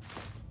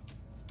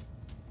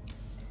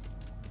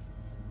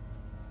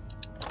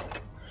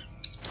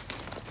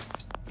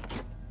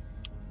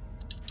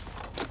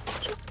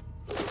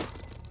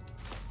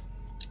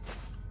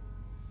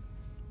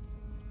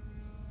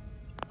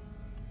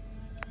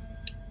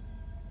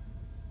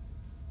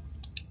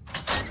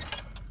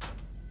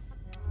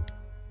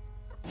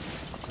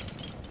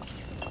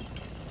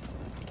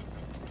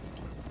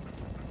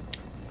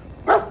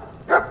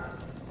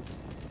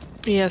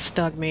 Yes,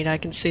 Dogmeat, I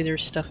can see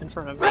there's stuff in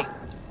front of me.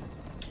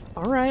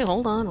 Alright,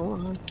 hold on, hold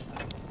on.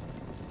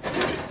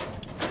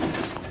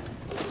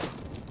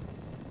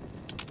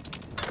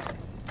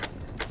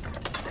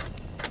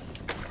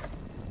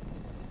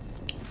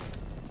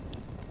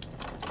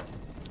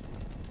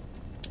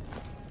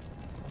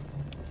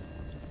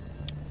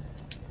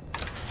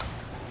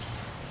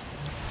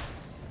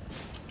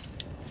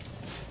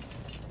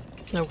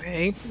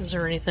 Okay, is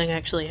there anything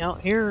actually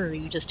out here, or are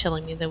you just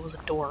telling me there was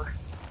a door?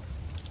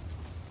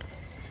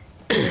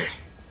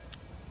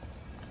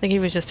 I think he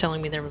was just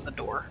telling me there was a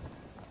door.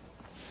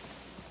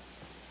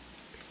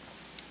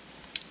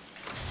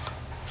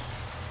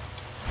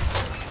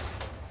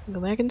 Go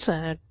back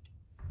inside.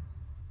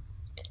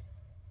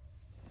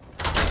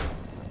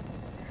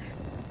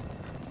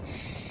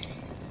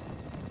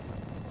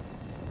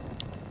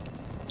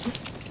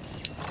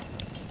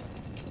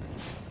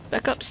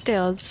 Back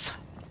upstairs.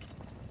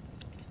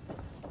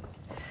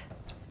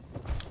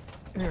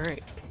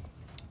 Alright.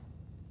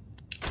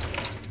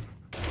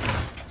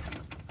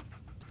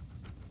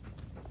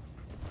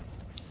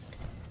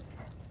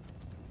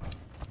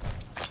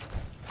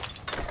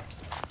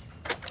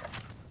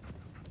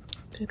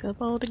 Pick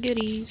up all the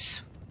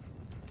goodies.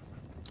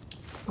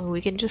 Or we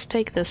can just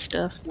take this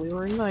stuff. We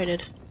were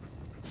invited.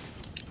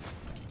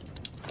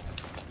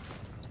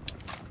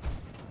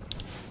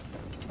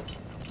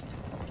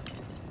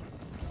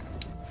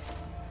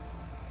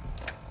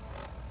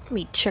 Let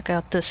me check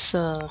out this,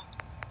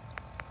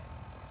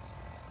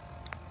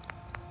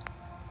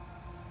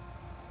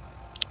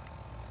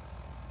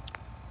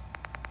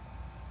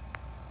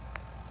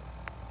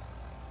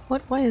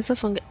 Why is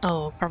this one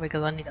oh, probably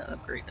because I need to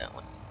upgrade that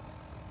one.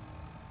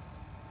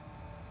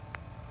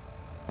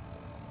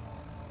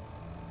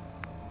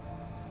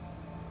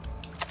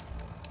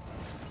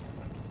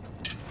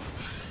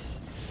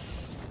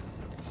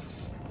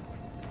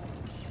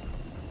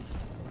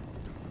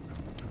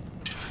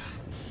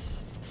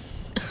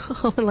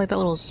 I like that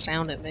little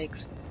sound it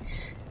makes.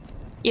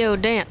 Yo,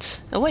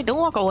 Dance. Oh wait, don't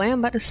walk away. I'm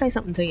about to say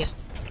something to you.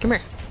 Come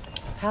here.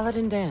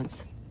 Paladin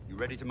Dance. You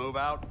ready to move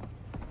out?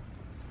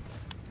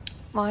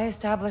 Why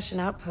establish an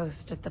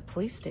outpost at the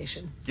police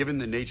station? Given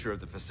the nature of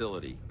the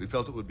facility, we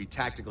felt it would be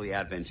tactically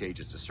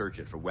advantageous to search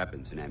it for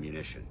weapons and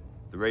ammunition.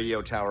 The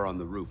radio tower on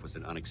the roof was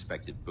an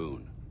unexpected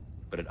boon,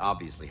 but it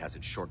obviously has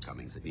its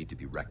shortcomings that need to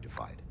be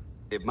rectified.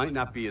 It might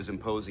not be as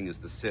imposing as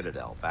the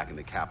Citadel back in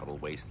the Capital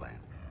Wasteland,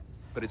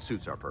 but it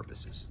suits our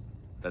purposes.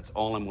 That's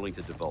all I'm willing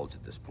to divulge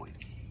at this point.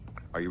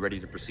 Are you ready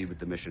to proceed with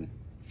the mission?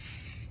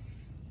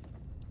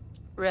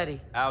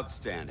 Ready.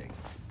 Outstanding.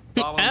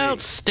 Follow me.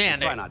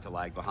 Outstanding. Try not to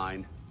lag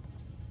behind.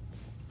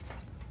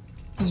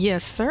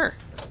 Yes, sir.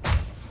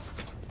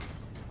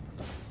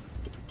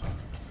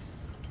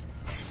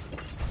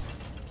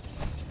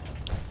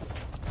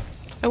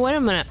 Oh, wait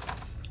a minute.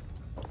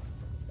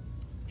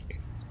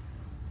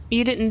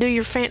 You didn't do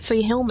your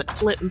fancy helmet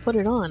flip and put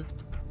it on.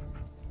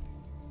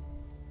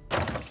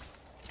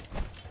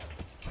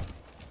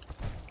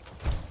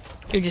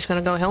 You're just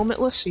gonna go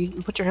helmetless? So you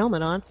put your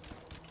helmet on.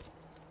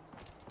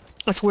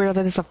 That's weird.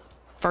 That is the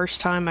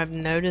first time I've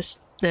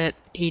noticed that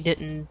he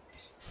didn't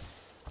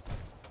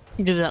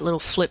do that little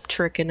flip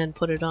trick and then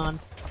put it on.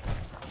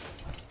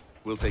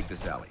 We'll take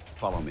this alley.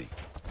 Follow me.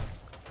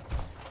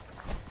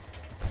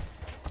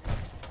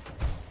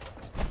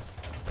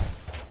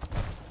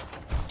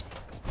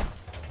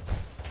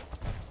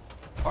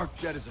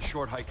 Arcjet is a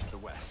short hike to the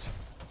west.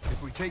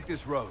 If we take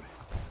this road,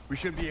 we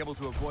should be able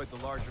to avoid the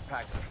larger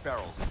packs of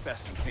ferals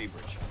infesting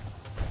Cambridge.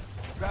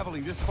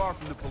 Traveling this far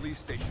from the police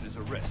station is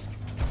a risk,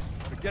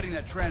 but getting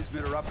that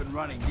transmitter up and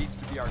running needs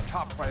to be our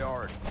top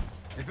priority.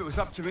 If it was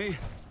up to me,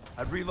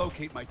 I'd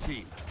relocate my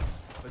team.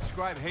 But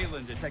Scribe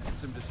Halen detected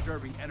some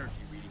disturbing energy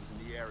readings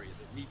in the area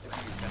that need to be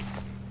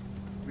investigated.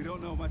 We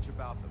don't know much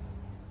about them,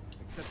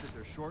 except that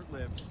they're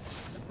short-lived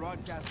and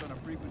broadcast on a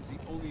frequency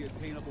only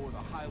attainable with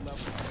a high level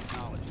of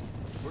technology.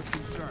 We're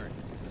concerned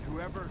that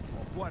whoever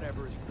or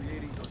whatever is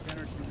creating those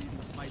energy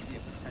readings might be a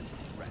potential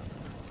threat.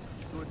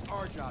 So it's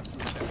our job to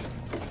investigate.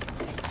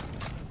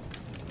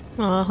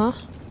 Uh-huh.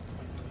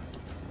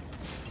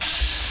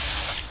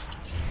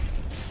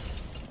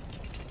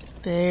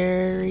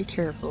 Very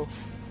careful.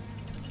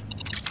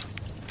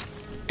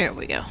 There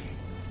we go.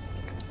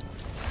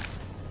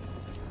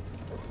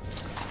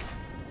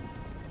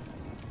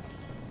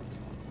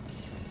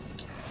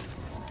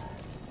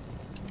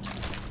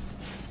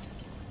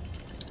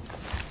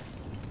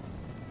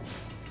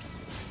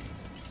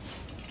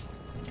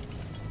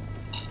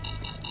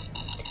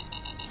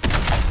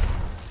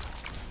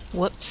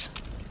 Whoops.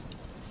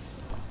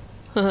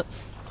 Oh.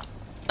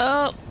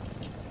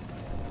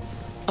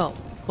 Oh,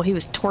 well, he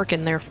was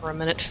twerking there for a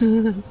minute.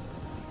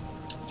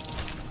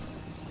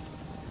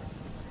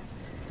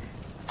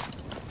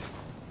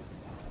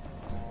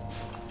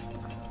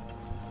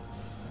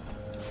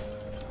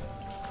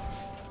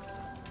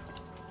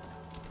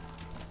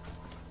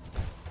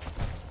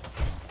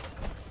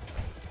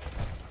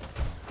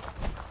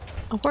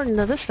 According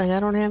to this thing, I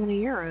don't have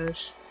any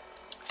arrows.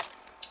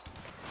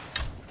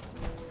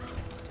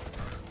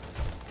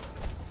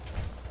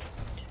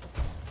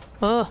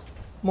 Oh,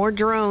 more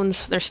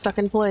drones. They're stuck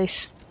in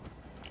place.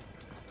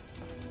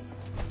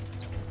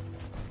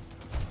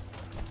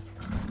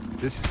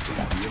 This is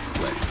going to be a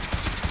pleasure.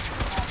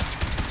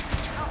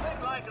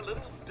 Nothing like a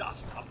little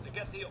dust up to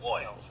get the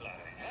oil flowing,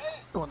 eh?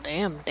 Well,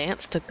 damn,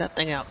 Dance took that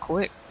thing out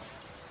quick.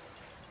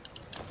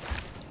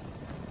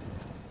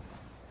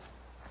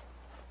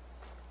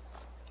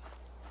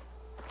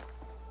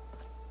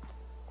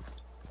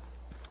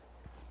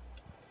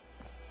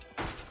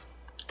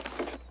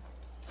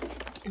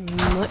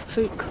 Nut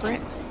fruit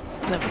crack?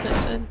 Is that what that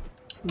said?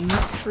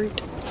 Nut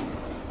fruit.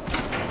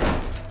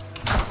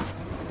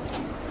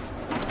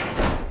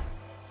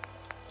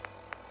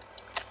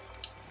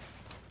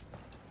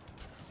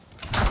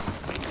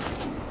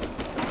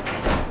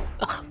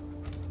 Ugh.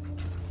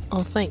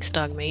 Oh, thanks,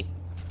 dog meat.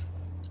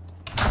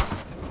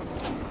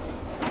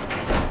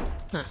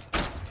 Huh.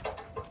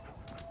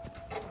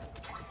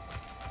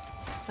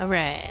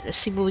 Alright, let's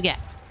see what we got.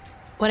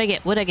 What'd I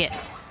get? What'd I get?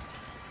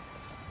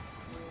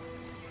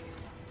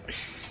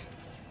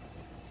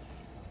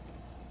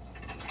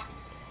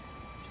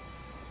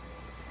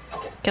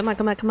 Come on,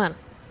 come on, come on.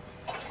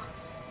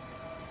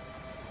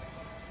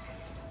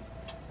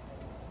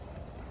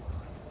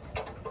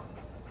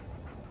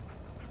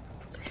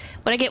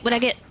 What'd I get? What'd I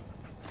get?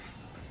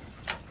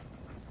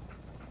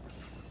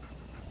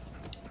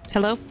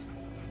 Hello?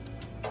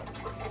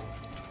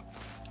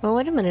 Well,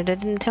 wait a minute, it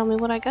didn't tell me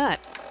what I got.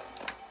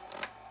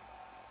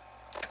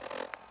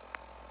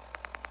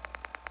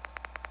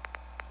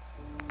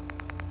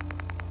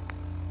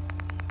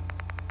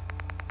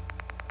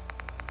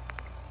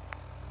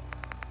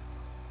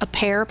 A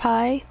pear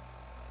pie?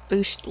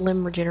 Boost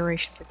limb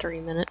regeneration for 30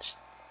 minutes.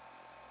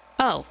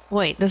 Oh,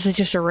 wait, this is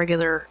just a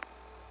regular...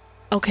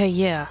 Okay,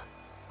 yeah.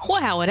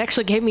 Wow, it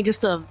actually gave me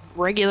just a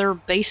regular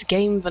base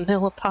game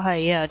vanilla pie,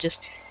 yeah,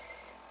 just...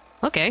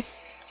 Okay.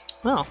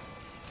 Well.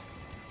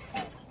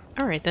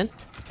 Alright then.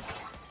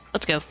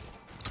 Let's go.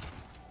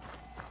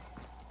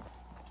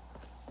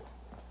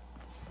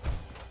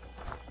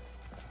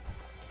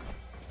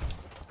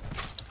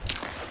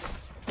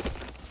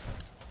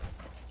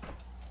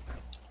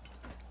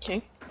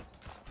 Okay.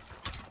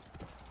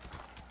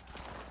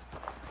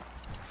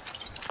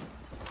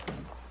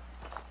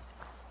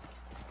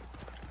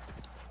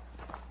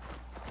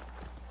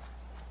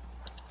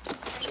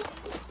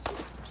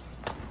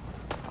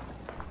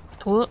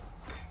 Whoop.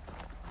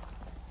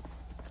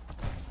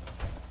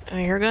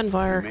 I hear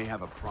gunfire. We may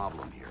have a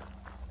problem here.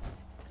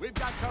 We've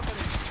got company.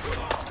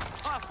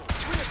 Hostile.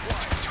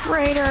 Reacquired.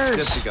 Raiders!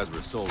 Just because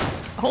we're soldiers.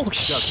 Oh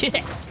shit!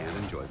 Can't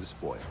enjoy the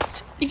spoils.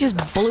 He just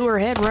blew her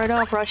head right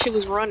off while she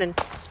was running.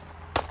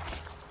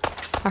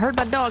 I heard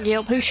my dog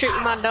yelp. Who's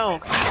shooting my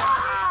dog?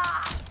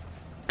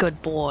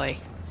 Good boy.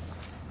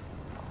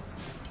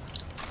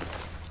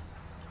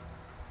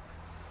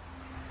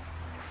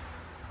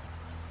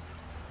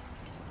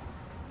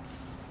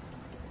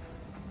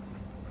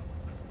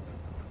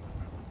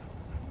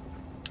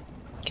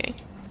 Okay.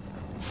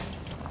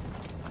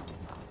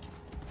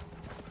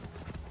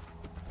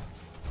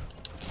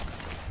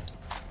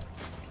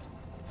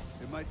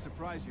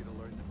 surprise you to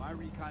learn that my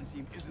recon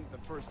team isn't the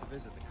first to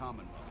visit the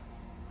Commonwealth.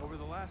 Over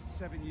the last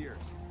 7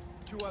 years,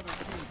 2 other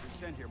teams were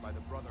sent here by the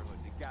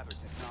Brotherhood to gather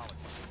technology.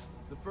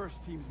 The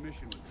first team's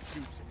mission was a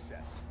huge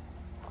success.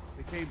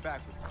 They came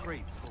back with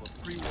crates full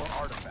of pre-war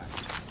artifacts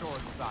and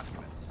historical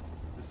documents.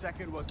 The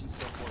second wasn't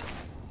so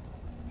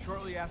fortunate.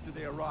 Shortly after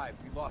they arrived,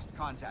 we lost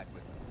contact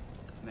with them,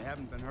 and they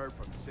haven't been heard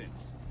from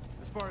since.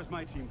 As far as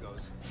my team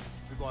goes,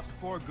 we've lost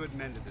 4 good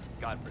men to this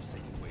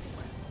godforsaken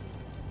wasteland.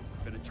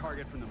 Been a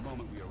target from the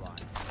moment we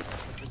arrived.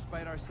 But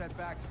despite our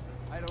setbacks,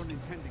 I don't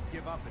intend to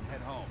give up and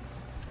head home,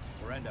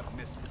 or end up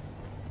missing.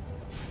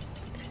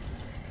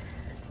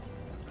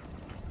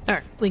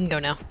 Alright, we can go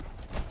now.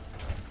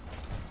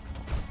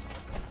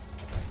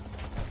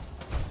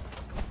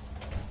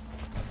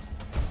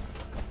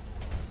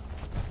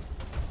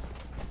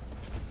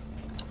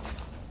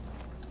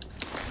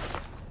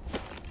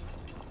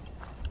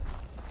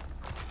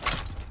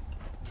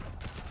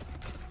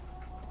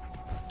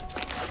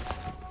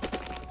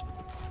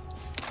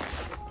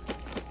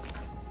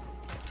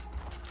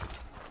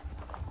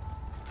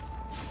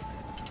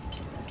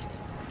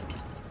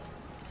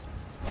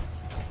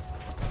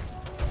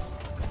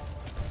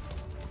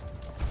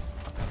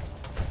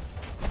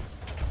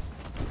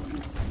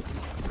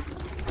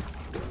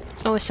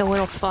 Oh, it's a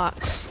little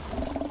fox.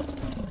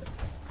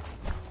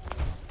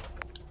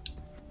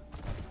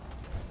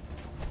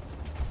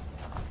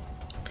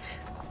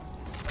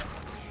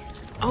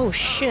 Oh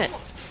shit.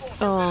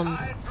 Ow!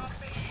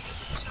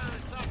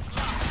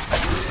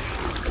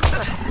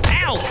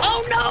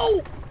 Oh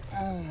no!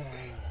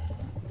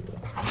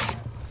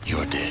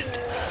 You're dead.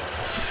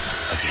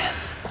 Again.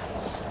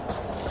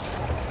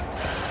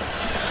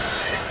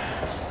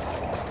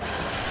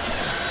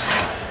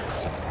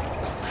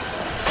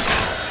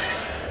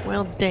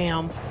 Well,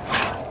 damn.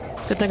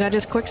 Good thing I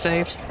just quick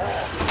saved. I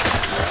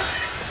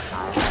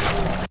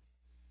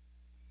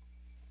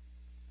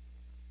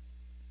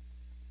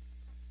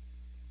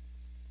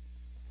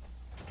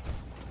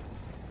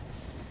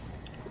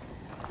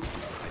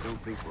don't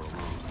think we're alone.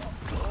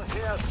 We're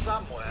here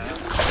somewhere.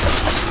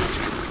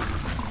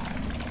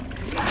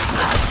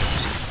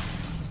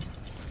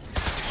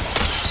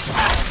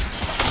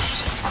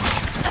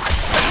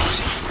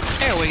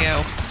 There we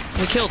go.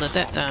 We killed it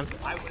that time.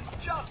 I was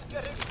just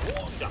getting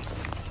warmed up.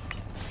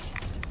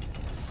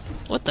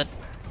 What the?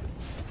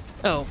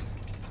 Oh.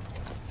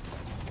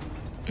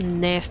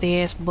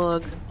 Nasty ass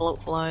bugs and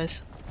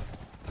bloatflies.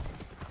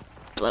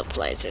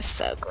 Bloatflies are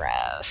so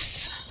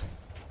gross.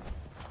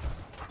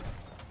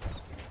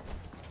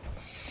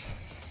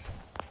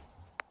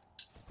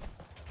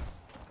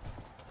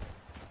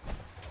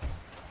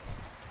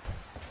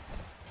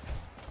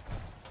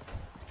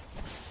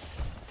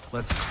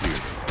 Let's clear the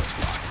road.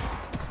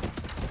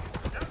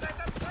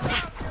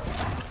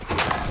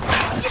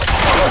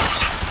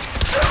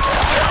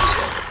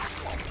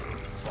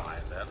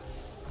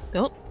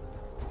 Oh.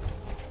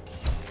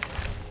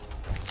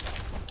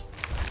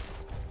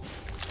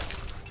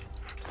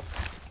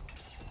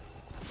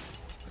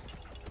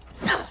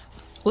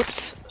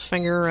 Whoops.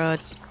 Finger,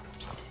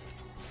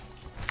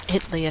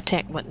 hit the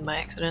attack button by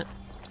accident.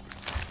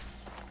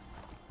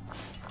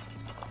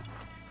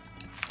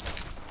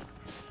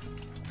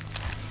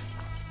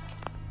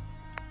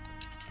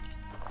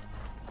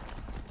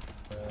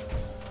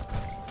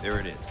 There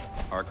it is.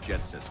 Arc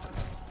jet systems.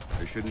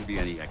 There shouldn't be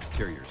any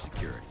exterior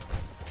security,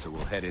 so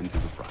we'll head in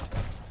through the front.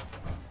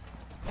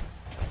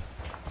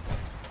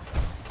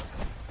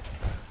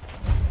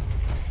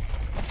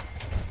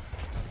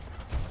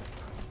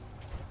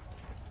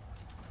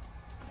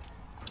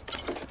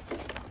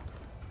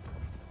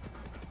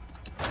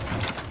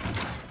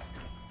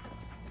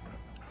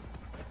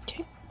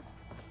 Okay.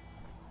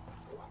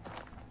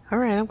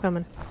 Alright, I'm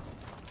coming.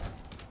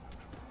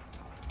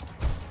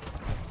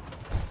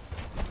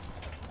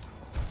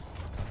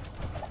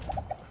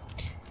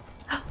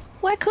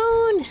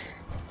 Raccoon!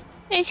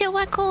 It's a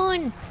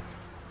raccoon!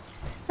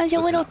 There's a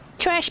little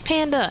trash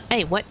panda!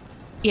 Hey, what?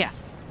 Yeah.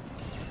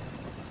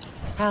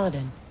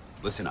 Paladin.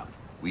 Listen up.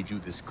 We do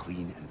this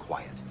clean and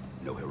quiet.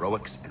 No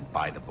heroics and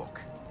by the book.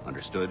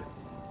 Understood?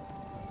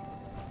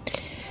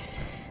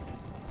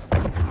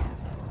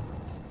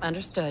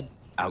 Understood.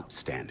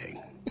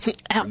 Outstanding.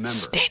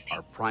 Outstanding. Remember,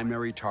 our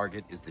primary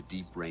target is the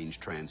deep-range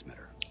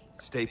transmitter.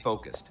 Stay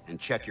focused and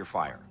check your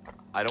fire.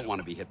 I don't want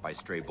to be hit by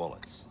stray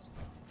bullets.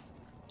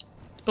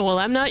 Well,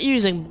 I'm not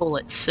using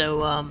bullets,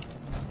 so,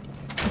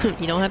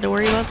 you don't have to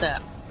worry about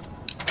that.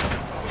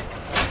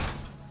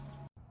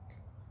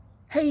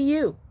 Hey,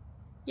 you!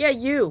 Yeah,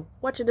 you!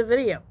 Watching the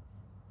video.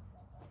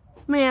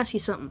 Let me ask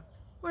you something.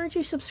 Why aren't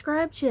you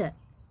subscribed yet?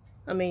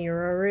 I mean,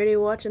 you're already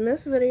watching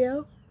this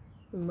video.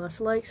 You must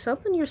like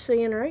something you're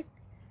seeing, right?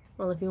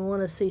 Well, if you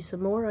want to see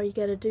some more, all you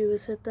gotta do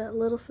is hit that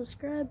little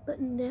subscribe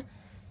button there.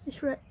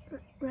 It's right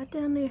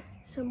down there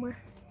somewhere.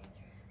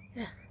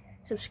 Yeah,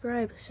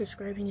 subscribe.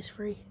 Subscribing is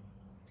free.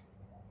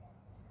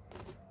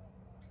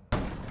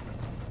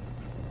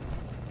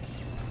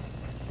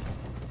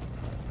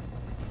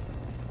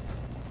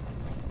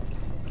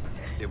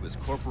 It It was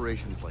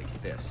corporations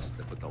like this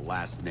that put the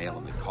last nail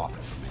in the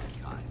coffin for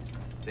mankind.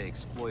 They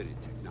exploited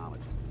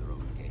technology for their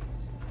own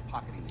gains,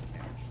 pocketing the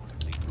cash,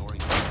 and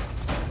ignoring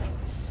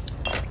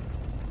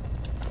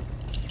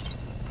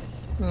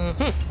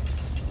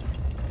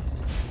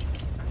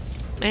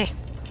Eh.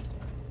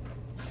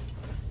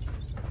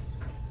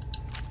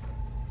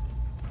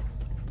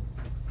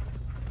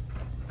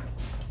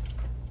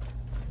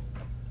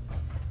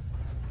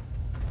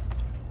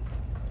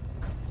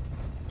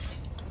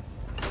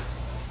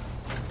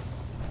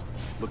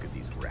 Look at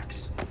these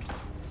wrecks.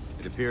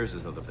 It appears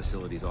as though the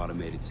facility's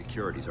automated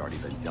security's already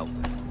been dealt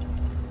with.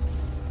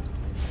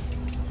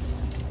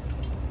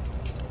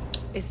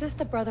 Is this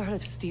the Brotherhood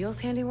of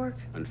Steel's handiwork?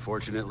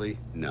 Unfortunately,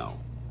 no.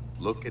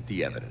 Look at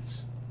the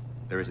evidence.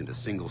 There isn't a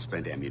single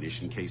spent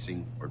ammunition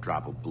casing or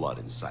drop of blood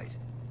in sight.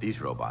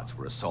 These robots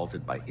were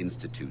assaulted by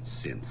Institute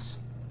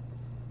synths.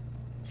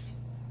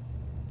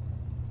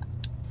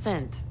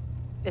 Synth.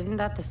 Isn't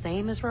that the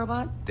same as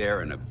robot?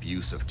 They're an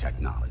abuse of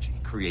technology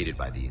created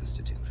by the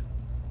Institute.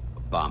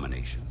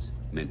 Abominations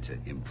meant to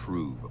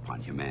improve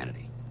upon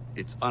humanity.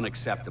 It's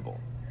unacceptable.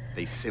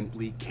 They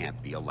simply can't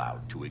be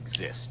allowed to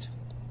exist.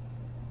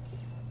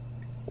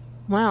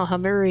 Wow, how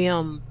very,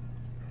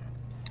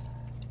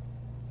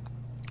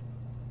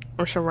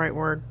 what's the right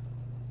word?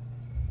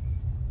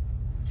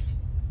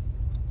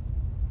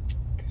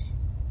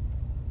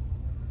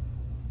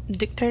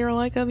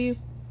 Dictator-like of you?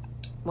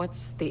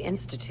 What's the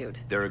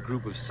Institute? They're a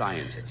group of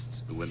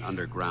scientists who went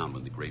underground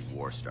when the Great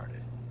War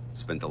started.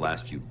 Spent the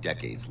last few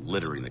decades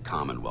littering the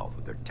Commonwealth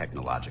with their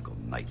technological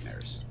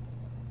nightmares.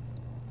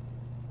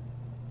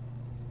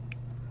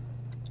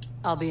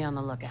 I'll be on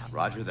the lookout.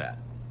 Roger that.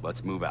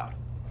 Let's move out.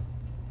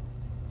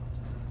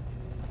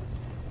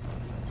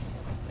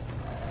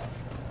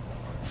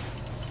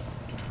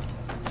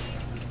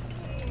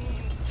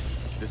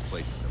 This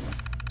place is a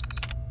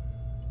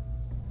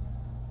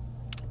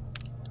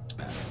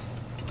mess.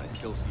 I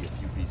still see a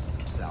few pieces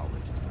of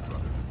salvage that the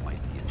Brotherhood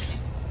might be interested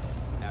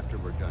in. After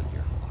we're done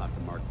here, I'll have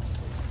to mark this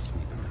place for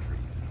sweep and retrieve.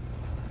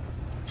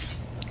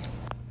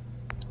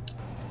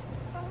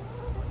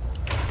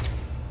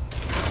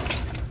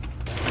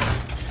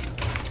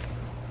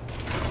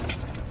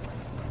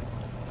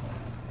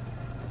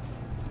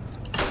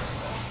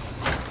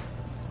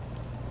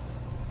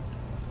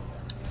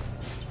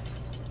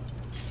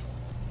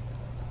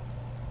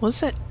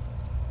 What's it?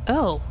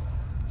 Oh.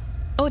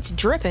 Oh, it's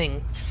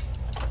dripping.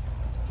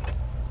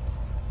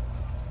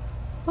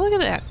 Oh, look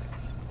at that.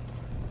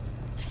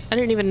 I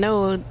didn't even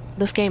know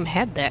this game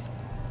had that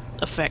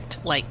effect.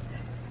 Like,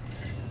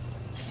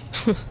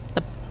 the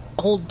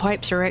old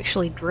pipes are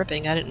actually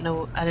dripping. I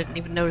didn't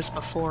even notice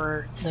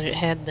before that it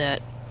had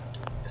that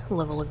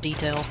level of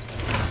detail.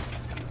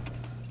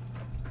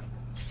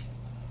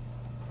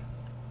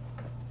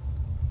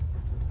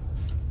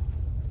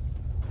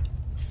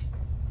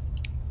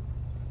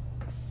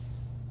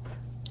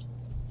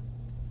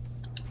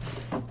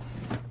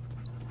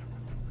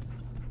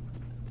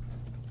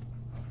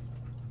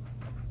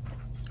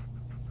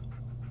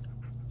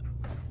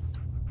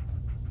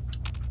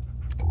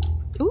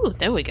 Ooh,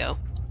 there we go.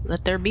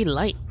 Let there be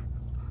light.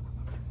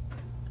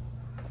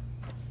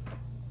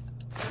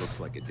 Looks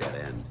like a dead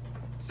end.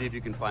 See if you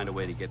can find a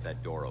way to get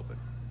that door open.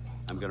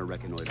 I'm gonna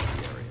reconnoiter the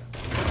area.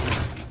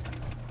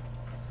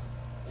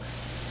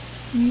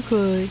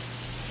 Okay.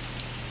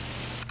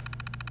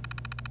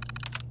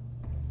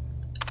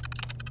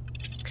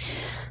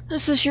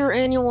 This is your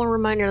annual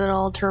reminder that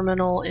all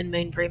terminal and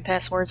mainframe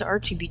passwords are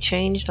to be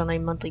changed on a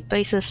monthly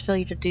basis.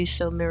 Failure to do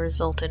so may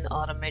result in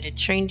automated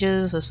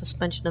changes, a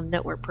suspension of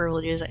network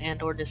privileges,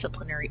 and or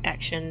disciplinary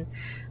action.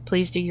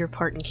 Please do your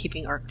part in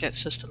keeping ArcJet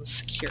systems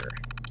secure.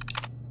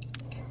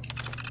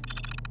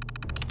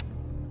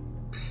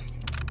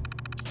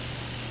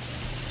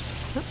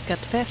 Oh, got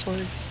the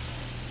password.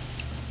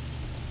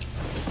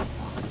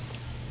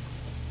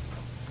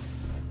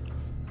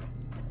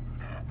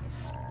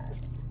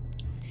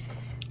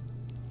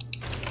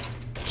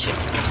 Check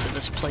the rest of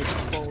this place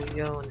before we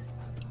go and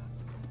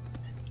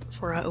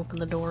before I open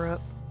the door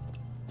up.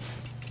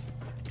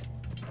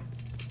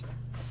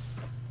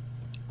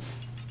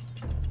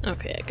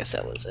 Okay, I guess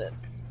that was it.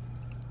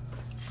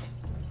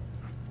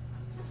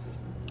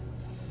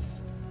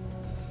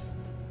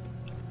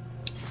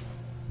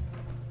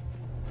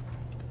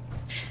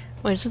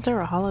 Wait, isn't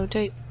there a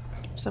holotape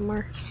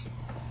somewhere?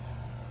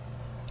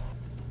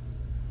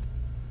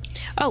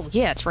 Oh,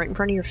 yeah, it's right in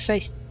front of your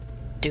face,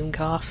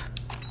 Doomcough.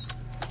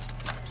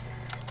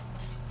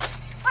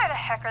 Why the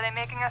heck are they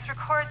making us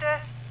record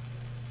this?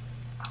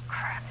 Oh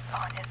crap, it's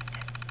on, isn't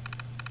it?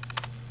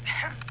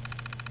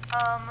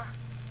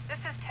 This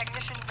is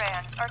Technician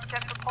Rand,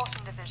 ArcJet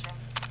Propulsion Division.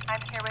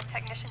 I'm here with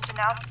Technician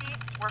Janowski,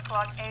 work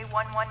log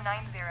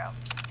A1190.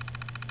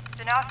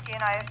 Janowski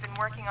and I have been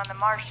working on the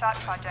Mars Shot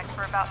project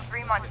for about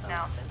 3 months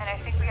now, and I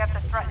think we have the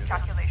thrust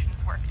calculations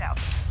worked out.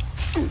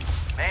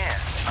 Man,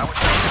 I was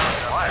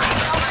thinking why.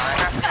 I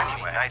have to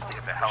anyway. Nice to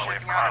get the hell away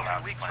from our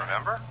last weeks,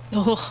 remember?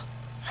 Oh.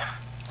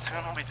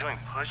 Soon we'll be doing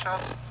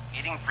push-ups.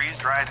 eating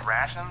freeze-dried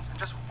rations, and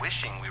just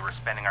wishing we were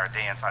spending our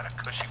day inside a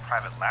cushy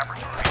private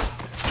laboratory.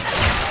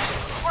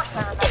 Of course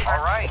I remember.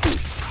 All right.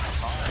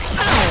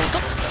 Ow!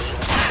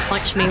 Don't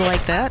punch me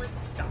like that.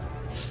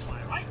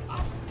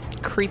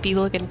 Creepy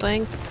looking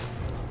thing.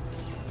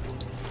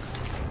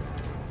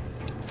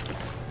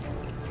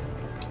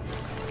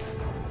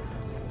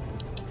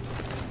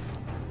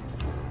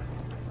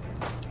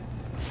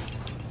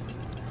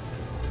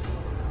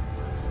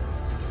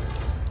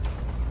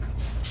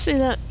 See,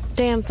 that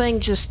damn thing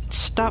just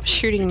stopped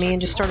shooting me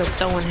and just started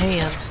throwing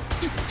hands.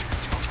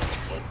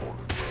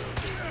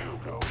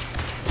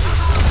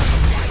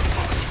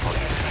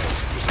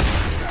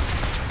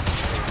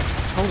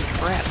 Holy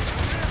crap.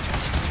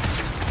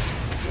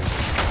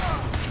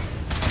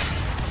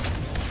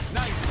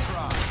 Nice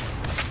try.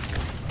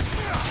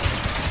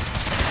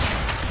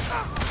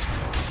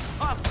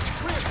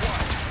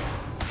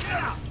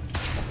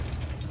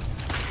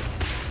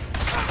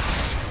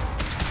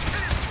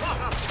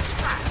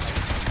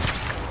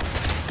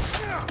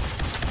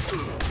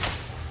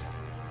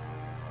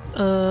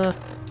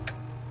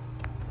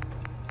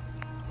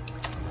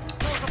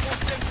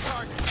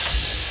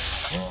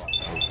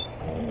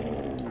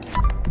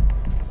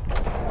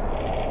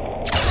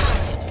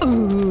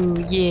 Ooh,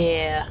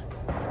 yeah.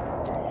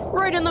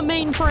 Right in the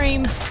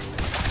mainframe.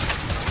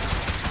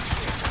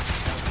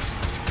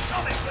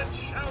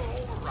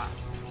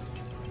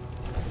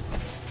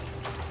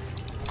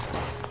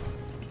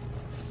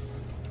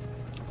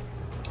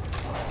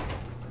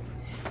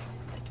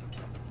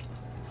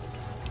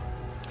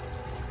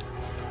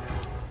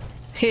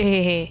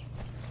 Hehehe.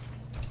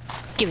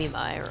 Give me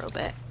my arrow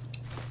back.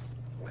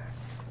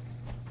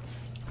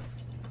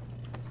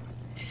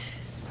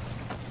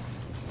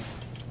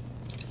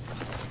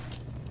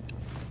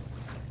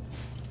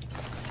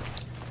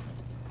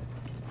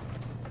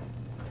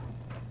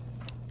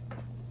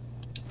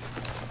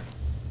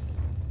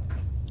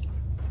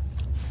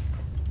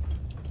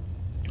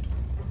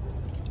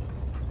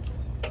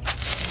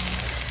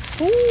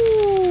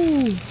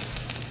 Ooh!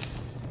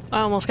 I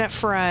almost got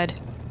fried.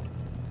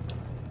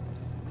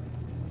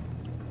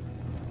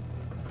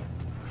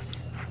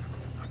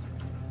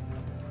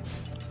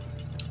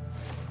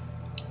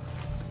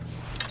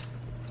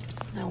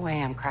 No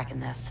way I'm cracking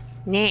this.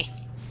 Nah.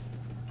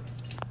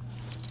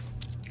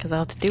 Because I'll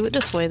have to do it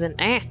this way then.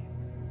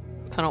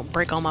 So I don't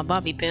break all my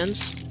bobby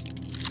pins.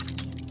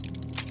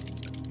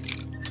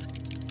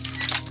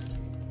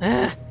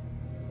 Ugh.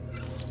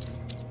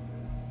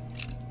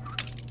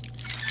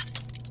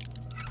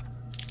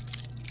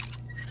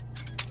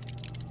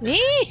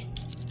 Me?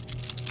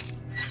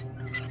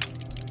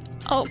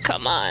 Oh,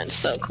 come on.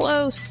 So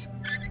close.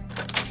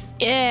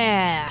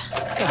 Yeah.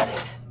 Got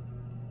it.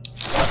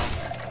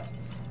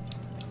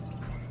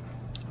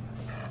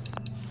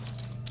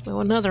 Oh,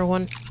 another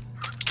one.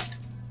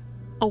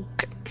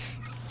 Okay.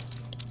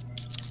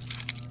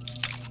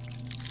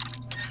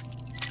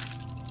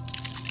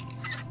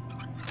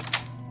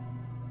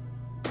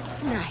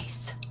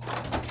 Nice.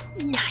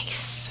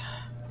 Nice.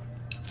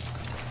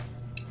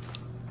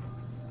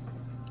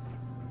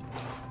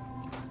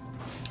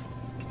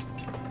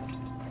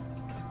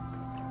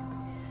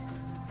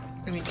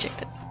 Let me check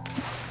the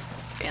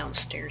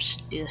downstairs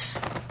stuff.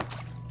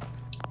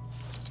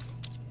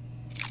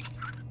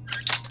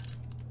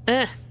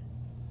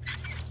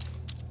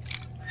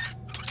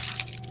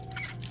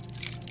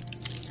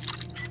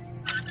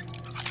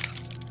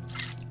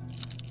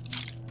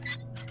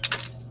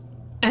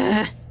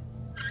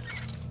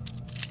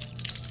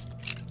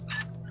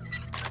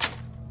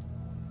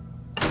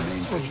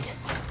 Sweet.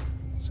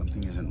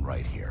 Something isn't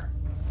right here.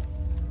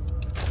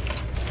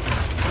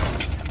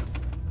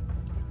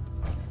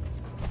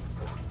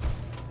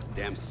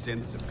 Damn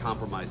synths have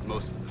compromised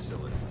most of the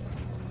facility.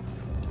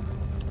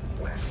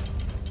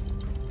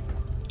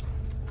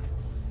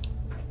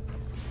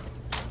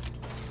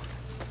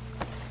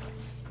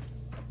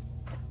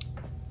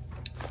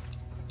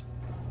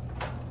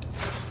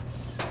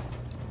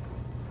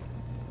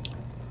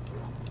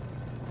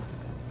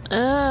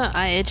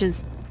 Eye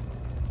itches.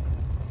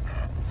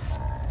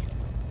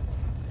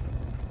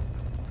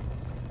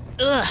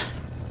 Ugh.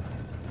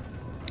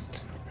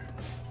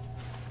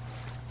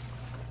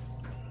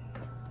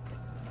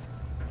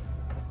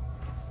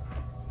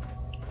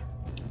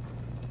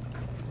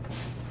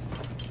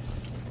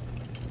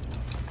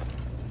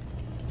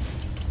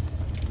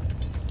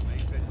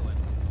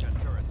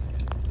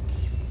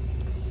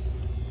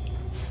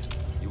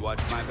 You watch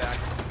my back.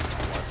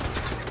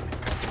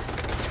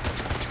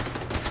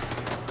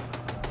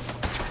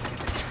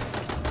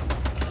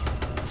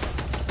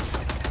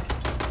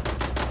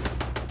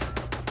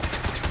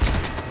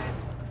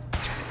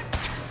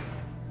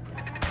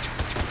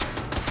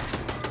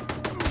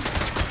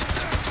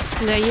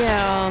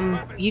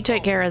 Yeah, you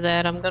take care of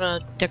that. I'm gonna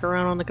dick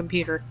around on the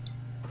computer.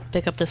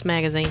 Pick up this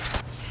magazine.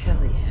 Hell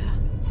yeah.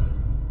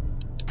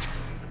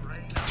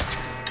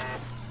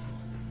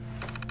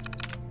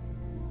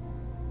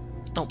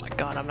 Oh my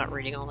god, I'm not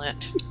reading all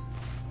that.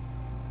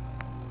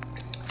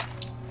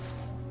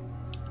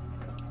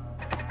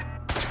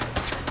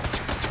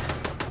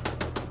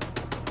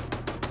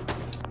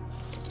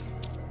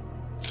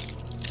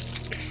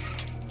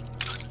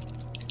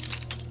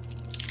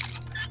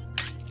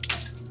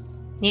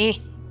 Eh.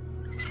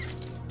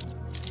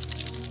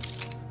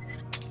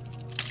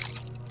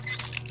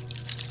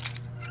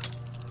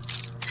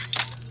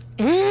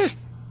 Mm.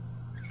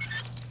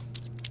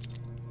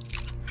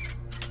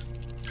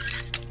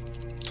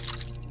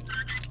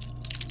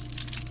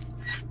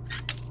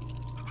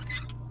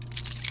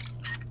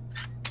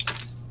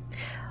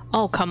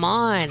 Oh, come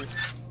on.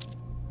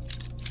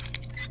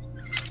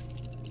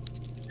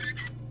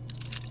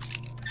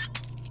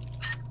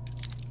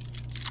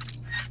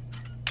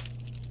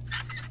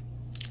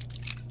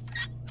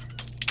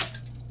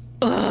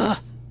 Ugh.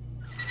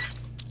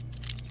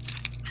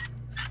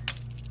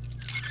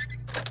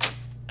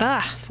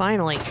 Ah,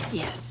 finally.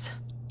 Yes.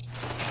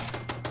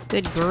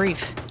 Good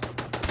grief.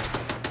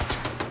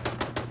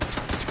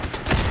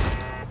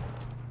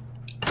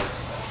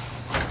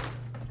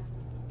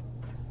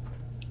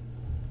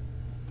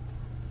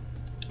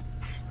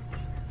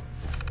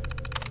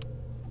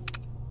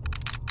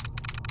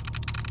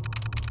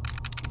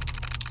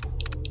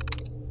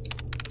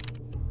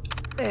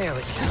 There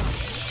we go.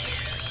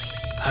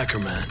 Hacker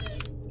man.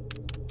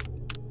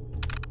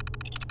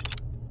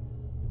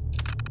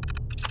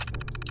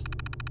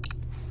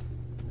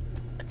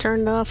 I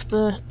turned off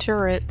the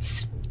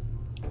turrets.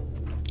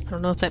 I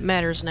don't know if that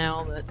matters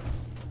now, but...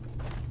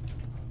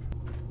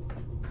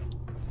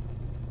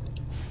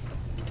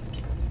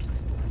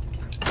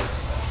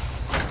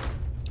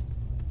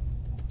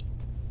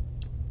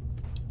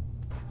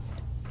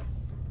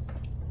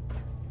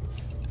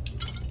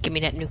 Give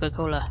me that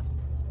Nuka-Cola.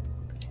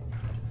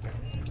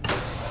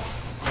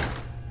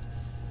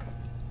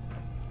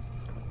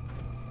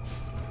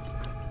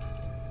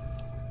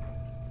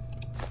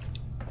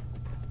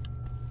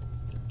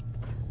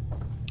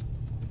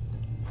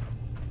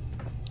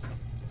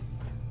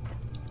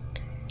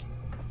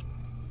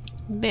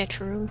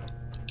 Bedroom.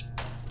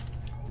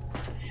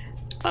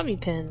 Bobby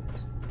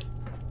pins.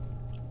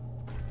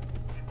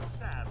 It's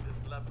sad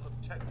this level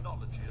of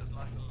technology is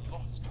like a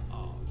lost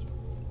art.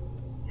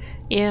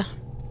 Yeah.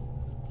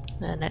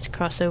 And let's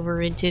cross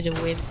over into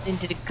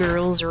the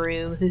girls'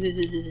 room.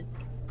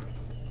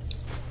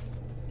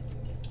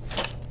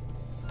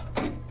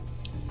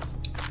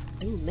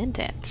 Ooh,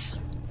 Mentats.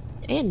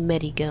 And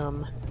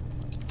Medigum.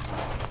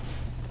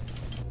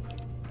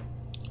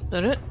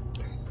 Got it?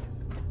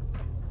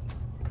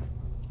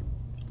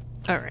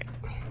 Alright.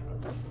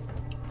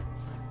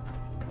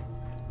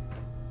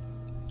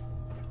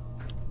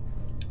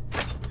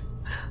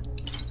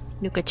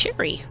 Nuka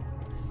Cherry.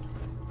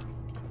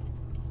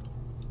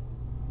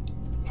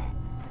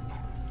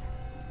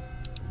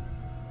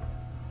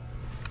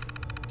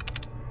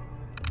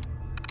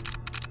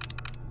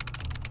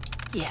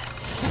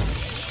 Yes.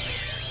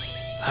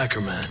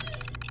 Hacker man.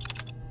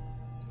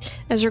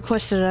 As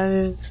requested,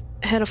 I've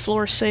had a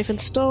floor safe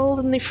installed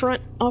in the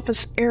front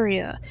office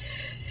area.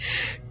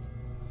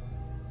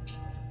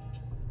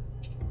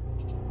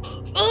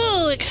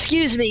 Oh,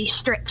 excuse me,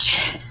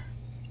 stretch.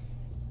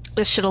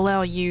 This should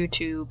allow you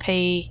to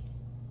pay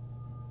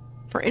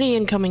for any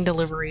incoming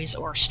deliveries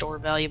or store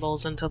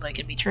valuables until they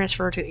can be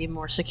transferred to a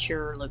more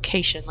secure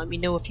location. Let me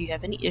know if you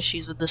have any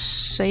issues with the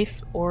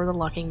safe or the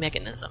locking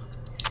mechanism.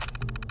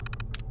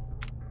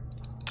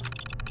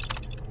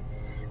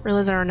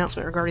 Realize our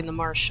announcement regarding the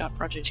Mars Shop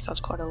project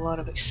caused quite a lot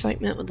of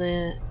excitement with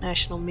the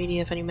national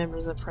media. If any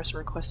members of the press are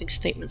requesting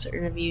statements or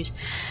interviews,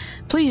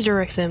 please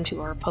direct them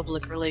to our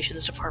public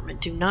relations department.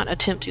 Do not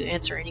attempt to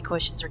answer any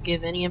questions or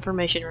give any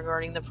information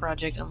regarding the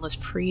project unless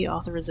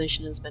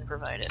pre-authorization has been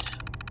provided.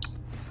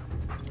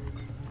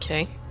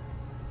 Okay.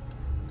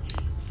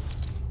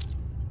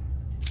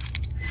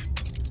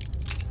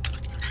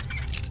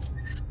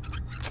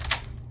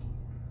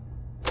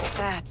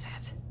 That's it.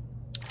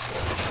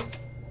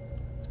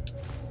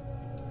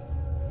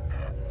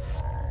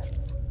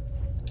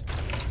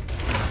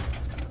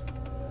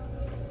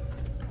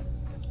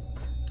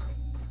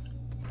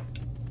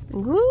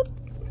 Whoop.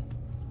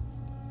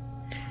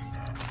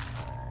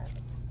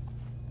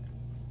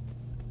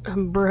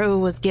 Bro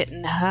was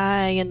getting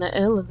high in the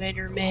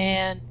elevator,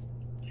 man.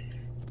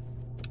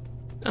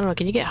 I don't know,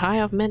 can you get high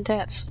off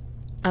Mentats?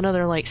 I know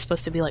they're like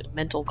supposed to be like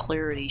mental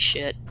clarity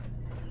shit.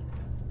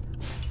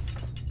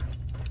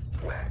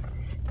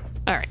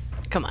 Alright,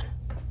 come on.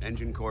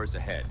 Engine cores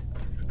ahead.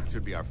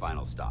 Should be our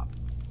final stop.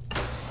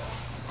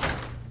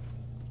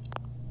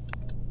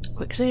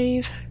 Quick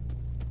save.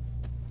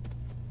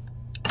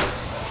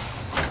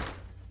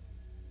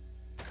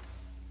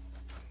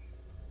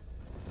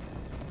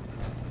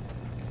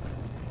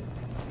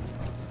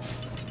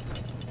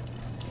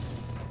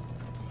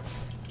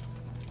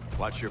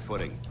 Watch your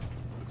footing.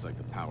 Looks like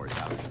the power's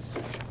out of this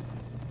section.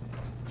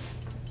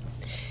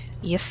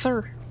 Yes,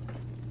 sir.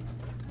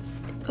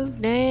 Oh,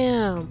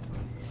 damn.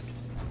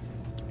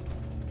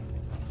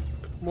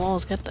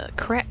 Wall's got the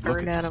crap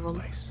burned out of them.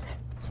 Place.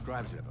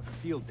 Scribes would have a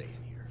field day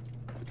in here.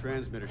 The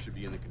transmitter should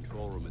be in the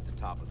control room at the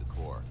top of the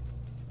core.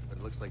 But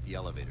it looks like the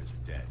elevators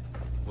are dead.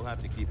 We'll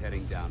have to keep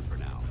heading down for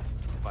now.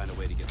 Find a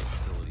way to get the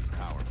facility's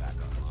power back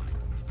online.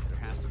 There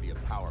has to be a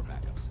power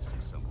backup system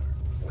somewhere.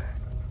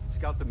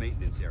 Scout the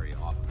maintenance area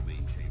off of the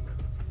main chamber.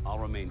 I'll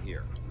remain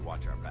here.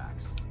 Watch our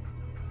backs.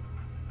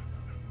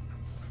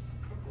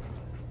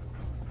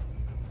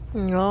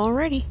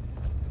 Alrighty.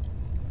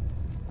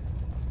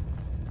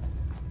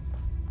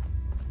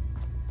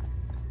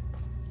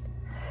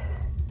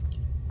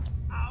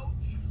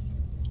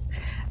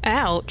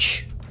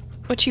 Ouch!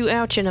 What you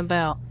ouching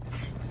about?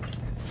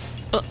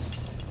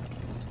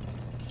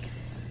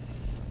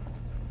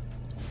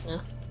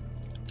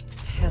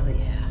 Hell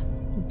yeah.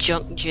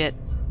 Junk jet.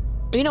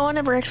 You know, I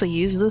never actually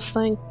used this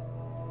thing.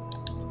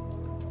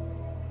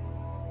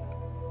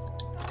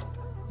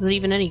 Is it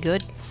even any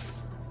good?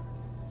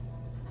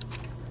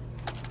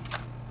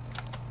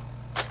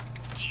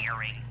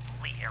 Jeering,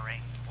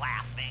 leering,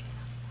 laughing,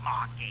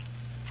 mocking,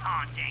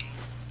 taunting.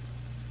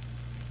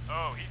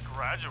 Oh, he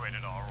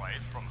graduated all right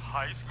from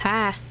high school.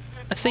 Hi.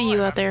 I see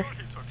you out there. I'm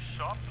sure he took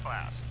shop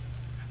class.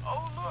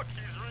 Oh, look,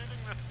 he's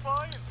reading the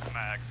science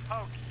mags.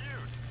 How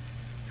cute.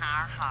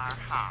 Har, har,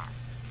 har.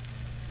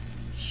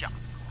 Shop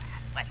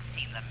class. Let's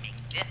see them make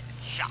this in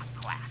shop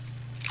class.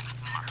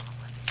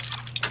 Marvelous.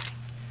 The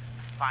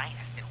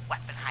finest in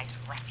weaponized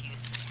refuse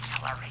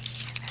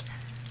acceleration.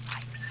 My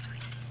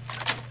beauty.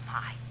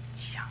 My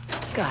junk.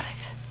 Got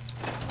it.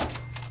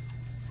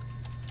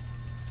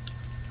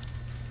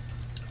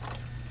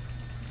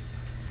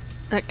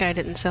 That guy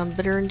didn't sound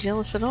bitter and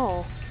jealous at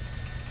all.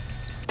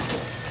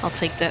 I'll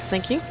take that,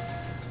 thank you.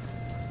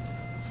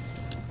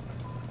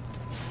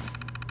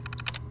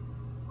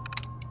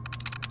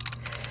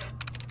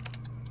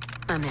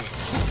 I'm in.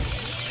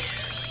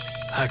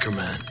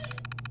 Hackerman.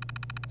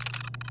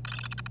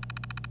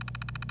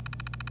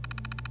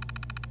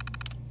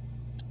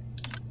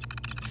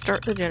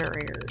 Start the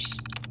generators.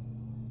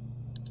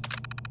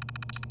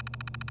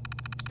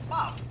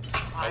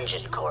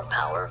 Engine core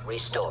power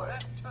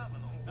restored.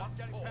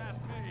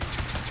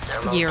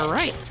 You're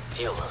right.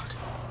 Fueled,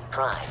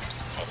 primed,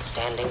 and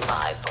standing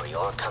by for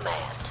your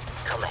command.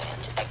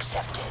 Command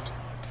accepted.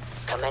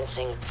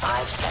 Commencing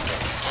 5-second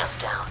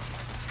countdown.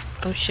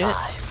 Oh shit. 5,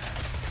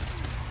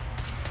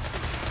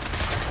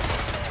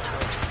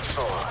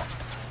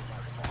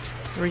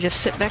 4. We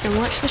just sit back and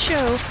watch the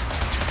show.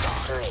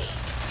 3,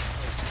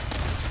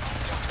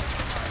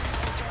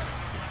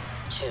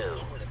 2.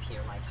 Would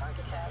appear my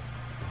target has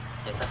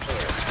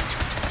Disappeared.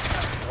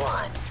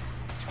 1.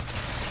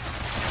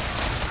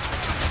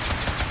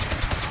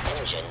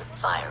 Engine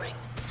firing.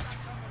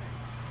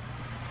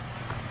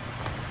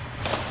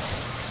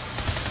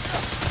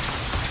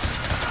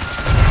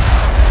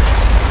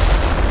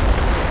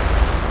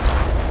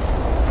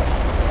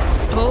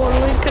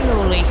 Holy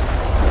cannoli.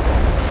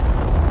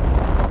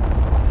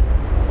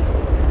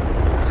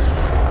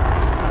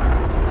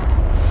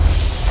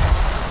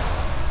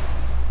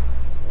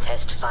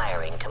 Test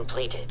firing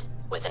completed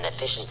with an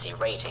efficiency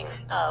rating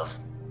of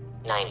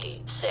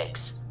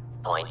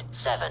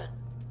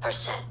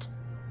 96.7%.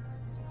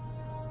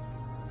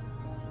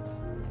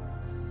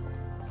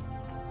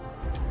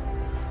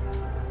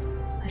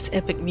 Nice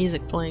epic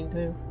music playing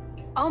too.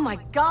 Oh my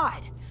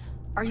god!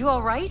 Are you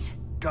alright?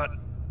 Got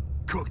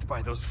cooked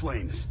by those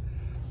flames.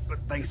 But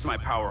thanks to my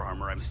power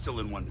armor, I'm still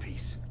in one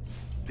piece.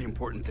 The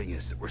important thing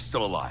is that we're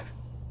still alive.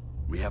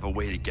 We have a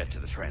way to get to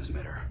the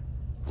transmitter.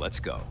 Let's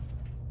go.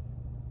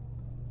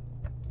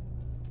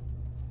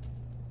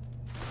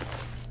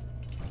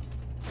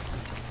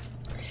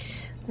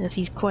 Yes,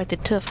 he's quite the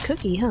tough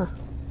cookie, huh?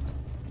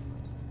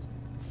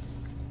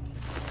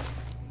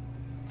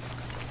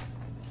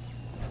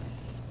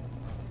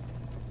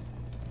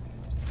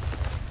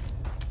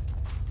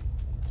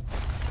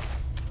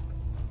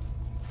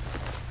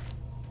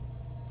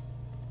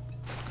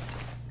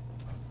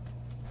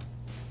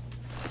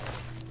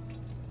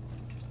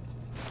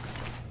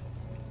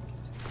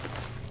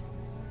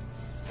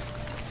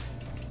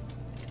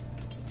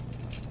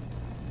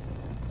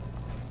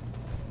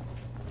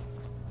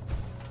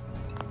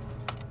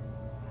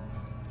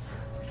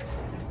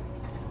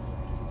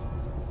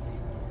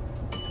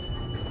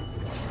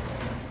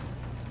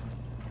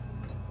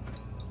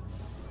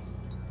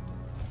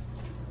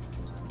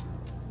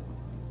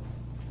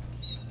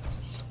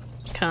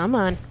 Come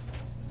on.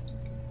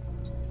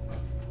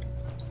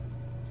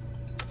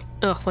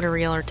 Ugh, whatever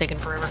y'all are taking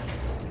forever.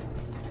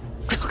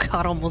 Oh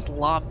god, almost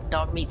lobbed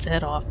dog meat's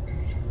head off.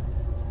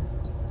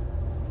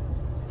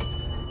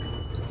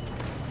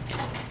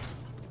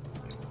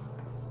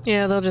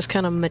 Yeah, they'll just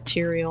kind of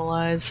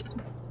materialize.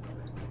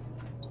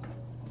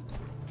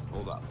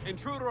 Hold up.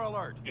 Intruder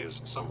alert! Is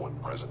someone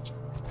present?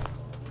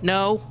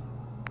 No.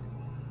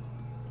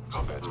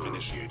 Combat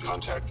initiated.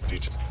 Contact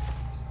detected.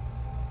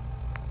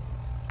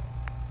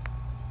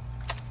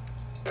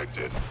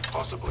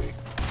 Possibly.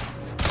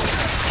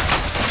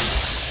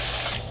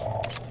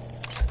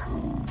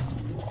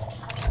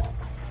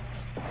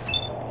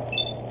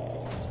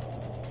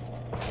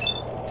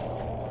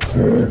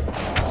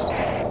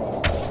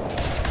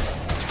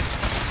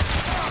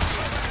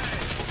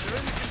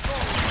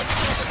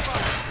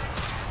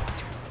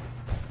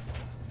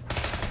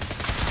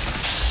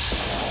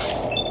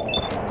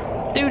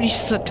 Dude, he's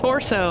just a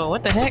torso.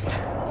 What the heck?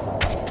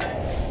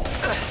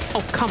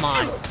 Oh, come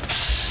on.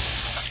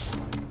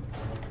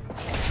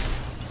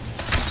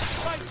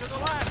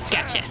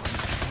 Gotcha.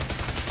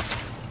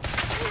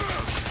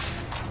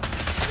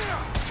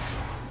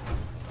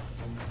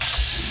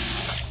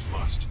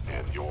 Must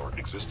end your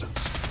existence.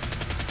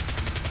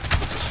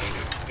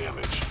 Sustaining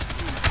damage.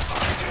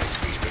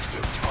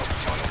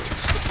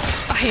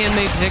 A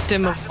handmade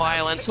victim of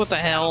violence. What the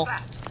hell?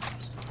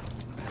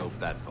 I hope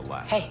that's the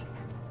last. Hey.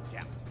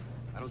 Damn.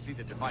 I don't see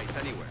the device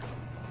anywhere.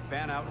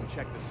 Fan out and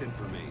check the synth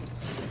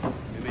remains.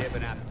 It may have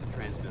been after the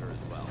transmitter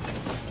as well.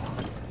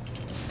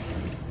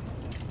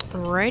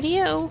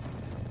 Radio.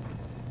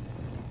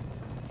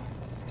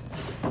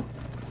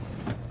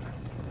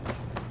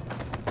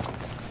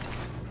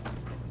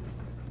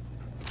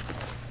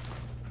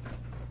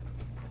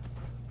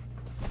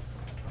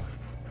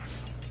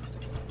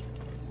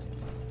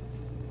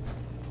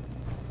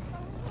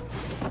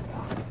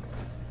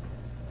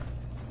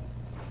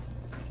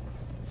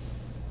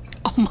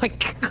 Oh my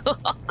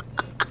god.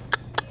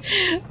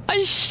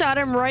 I shot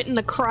him right in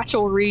the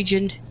crotchal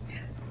region.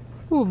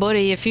 Ooh,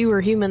 buddy, if you were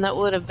human, that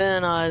would have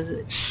been a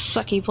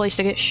sucky place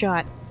to get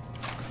shot.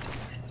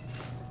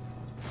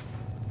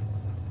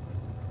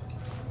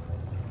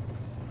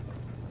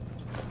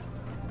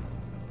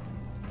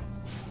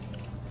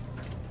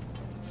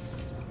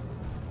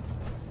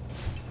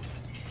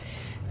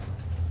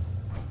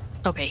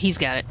 Okay, he's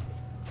got it.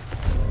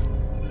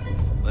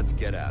 Let's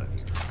get out of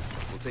here.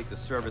 We'll take the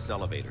service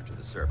elevator to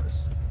the surface.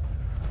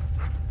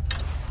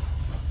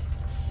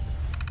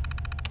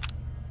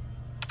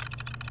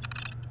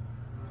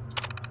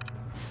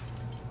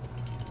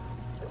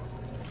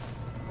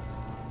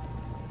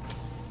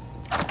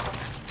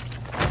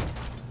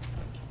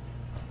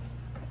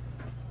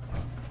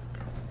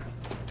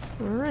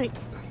 All right.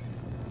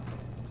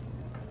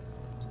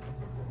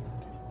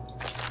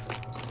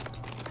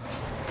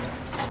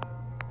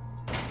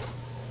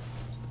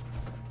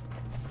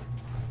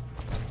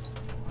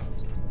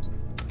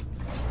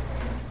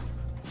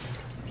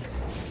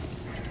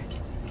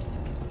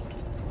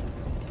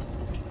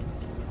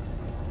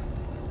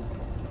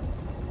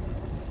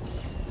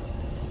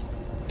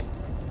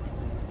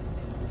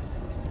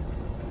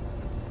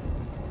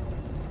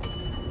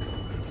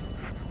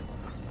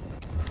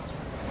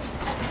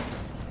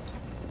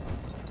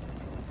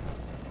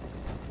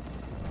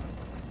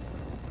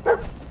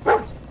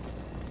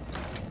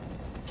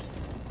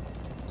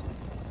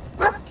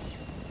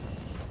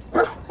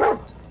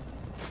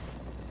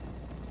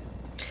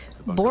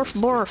 Borf,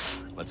 borf.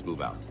 Let's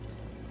move out.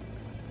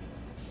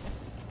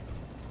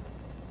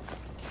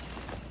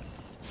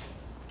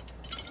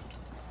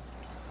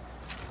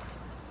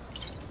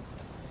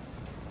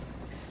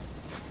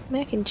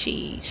 Mac and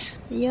cheese.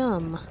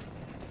 Yum.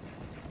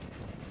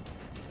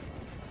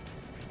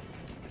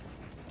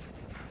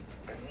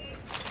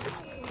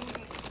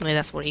 I mean,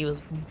 that's what he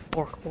was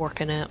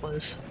borking at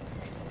was...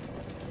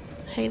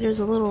 Hey,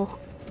 there's a little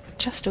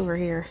chest over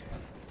here.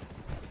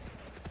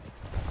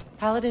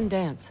 Paladin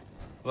dance.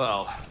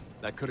 Well,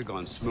 that could have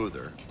gone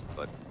smoother,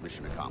 but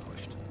mission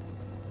accomplished.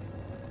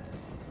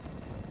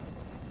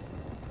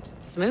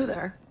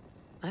 Smoother?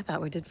 I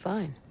thought we did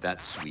fine.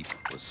 That sweep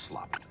was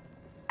sloppy.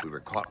 We were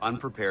caught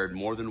unprepared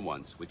more than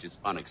once, which is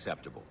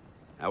unacceptable.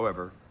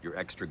 However, your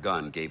extra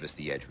gun gave us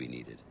the edge we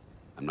needed.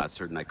 I'm not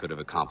certain I could have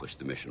accomplished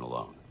the mission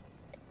alone.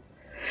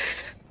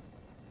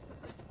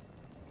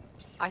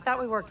 I thought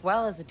we worked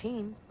well as a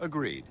team.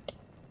 Agreed.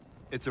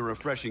 It's a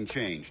refreshing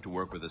change to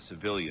work with a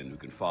civilian who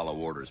can follow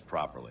orders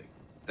properly.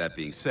 That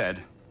being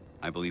said,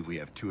 I believe we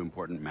have two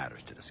important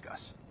matters to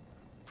discuss.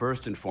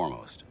 First and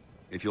foremost,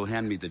 if you'll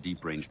hand me the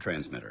deep-range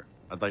transmitter,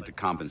 I'd like to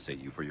compensate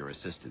you for your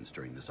assistance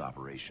during this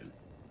operation.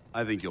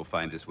 I think you'll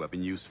find this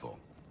weapon useful.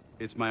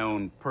 It's my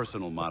own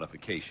personal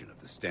modification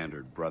of the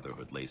standard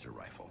Brotherhood laser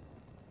rifle.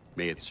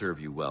 May it serve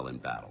you well in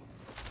battle.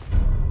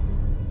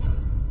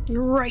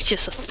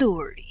 Righteous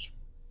authority.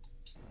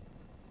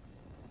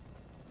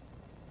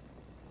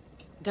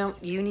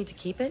 Don't you need to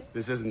keep it?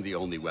 This isn't the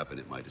only weapon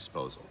at my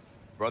disposal.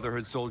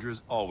 Brotherhood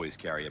soldiers always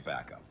carry a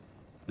backup.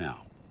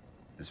 Now,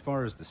 as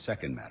far as the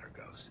second matter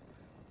goes,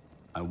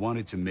 I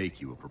wanted to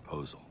make you a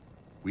proposal.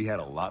 We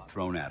had a lot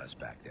thrown at us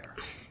back there.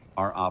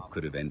 Our op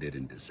could have ended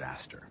in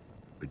disaster,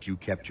 but you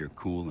kept your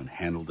cool and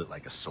handled it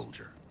like a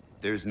soldier.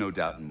 There's no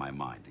doubt in my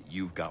mind that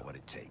you've got what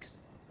it takes.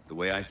 The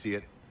way I see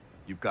it,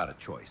 you've got a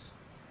choice.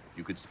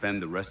 You could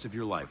spend the rest of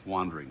your life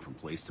wandering from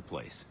place to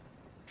place,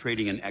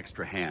 trading an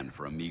extra hand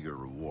for a meager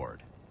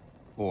reward.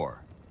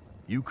 Or,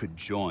 you could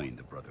join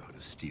the Brotherhood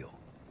of Steel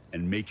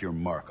and make your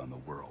mark on the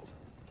world.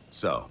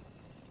 So,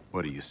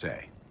 what do you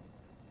say?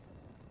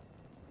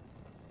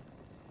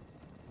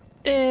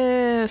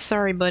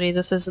 Sorry, buddy,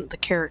 this isn't the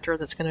character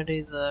that's gonna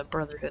do the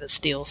Brotherhood of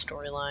Steel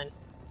storyline.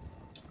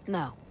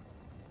 No.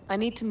 I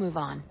need to move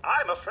on.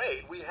 I'm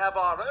afraid we have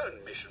our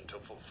own mission to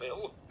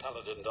fulfill,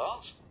 Paladin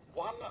does.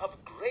 One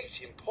of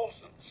great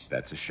importance.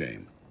 That's a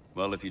shame.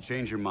 Well, if you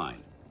change your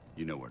mind,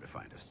 you know where to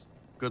find us.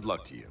 Good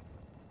luck to you.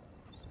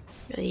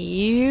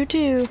 You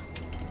too.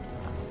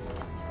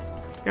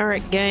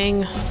 Alright,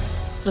 gang.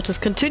 Let us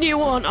continue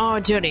on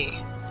our journey.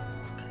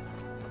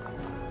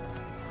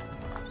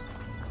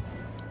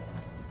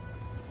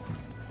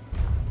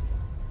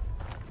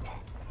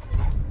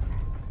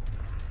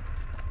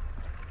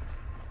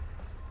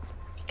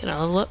 Can I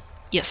level up?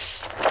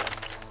 Yes.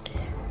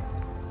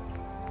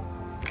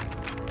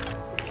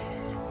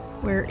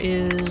 Where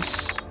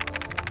is...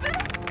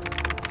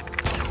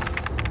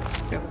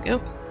 There we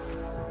go.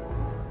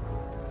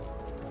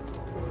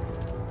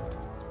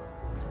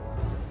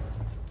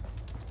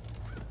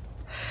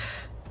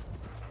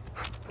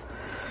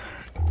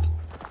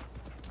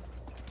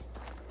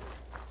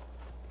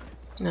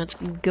 Let's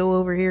go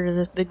over here to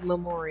this big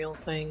memorial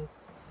thing.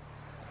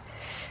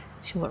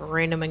 See what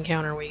random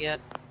encounter we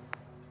get.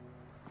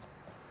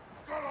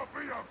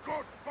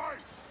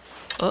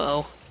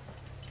 Uh-oh.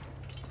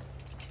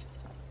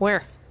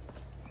 Where?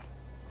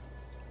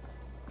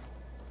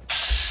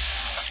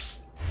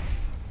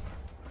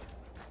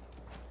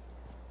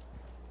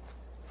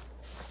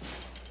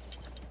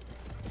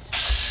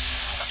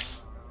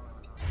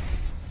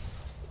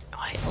 Oh,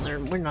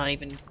 hell, we're not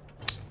even...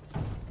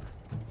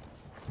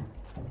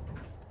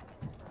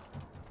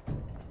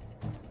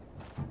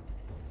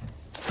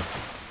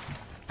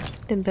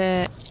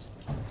 Timbat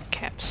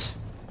caps.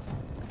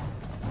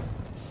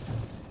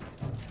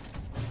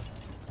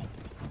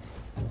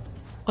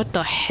 What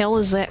the hell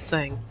is that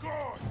thing?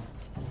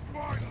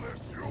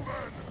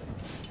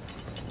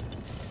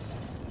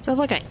 Is that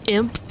like an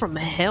imp from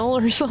hell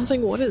or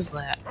something? What is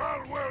that?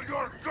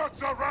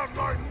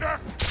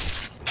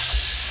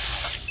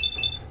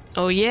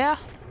 Oh yeah?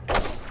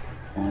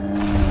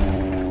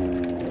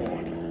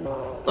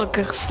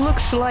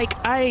 Looks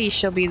like I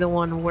shall be the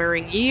one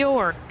wearing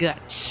your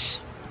guts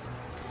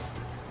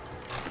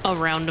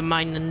around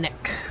my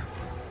neck.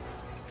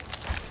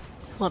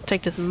 I'll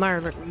take this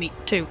murder meat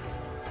too.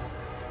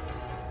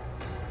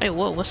 Hey,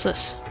 whoa, what's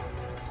this?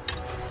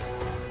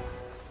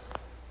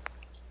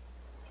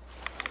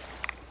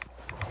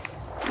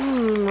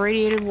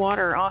 Radiated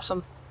water,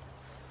 awesome.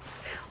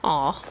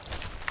 Aw,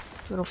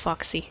 little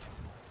foxy.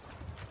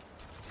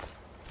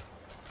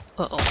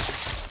 Uh-oh.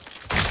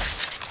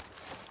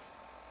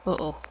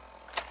 Uh-oh.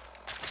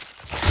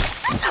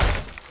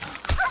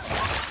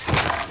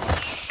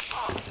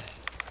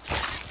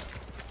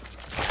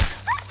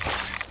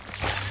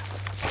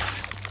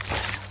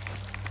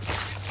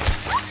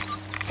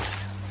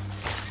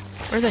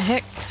 Where the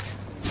heck?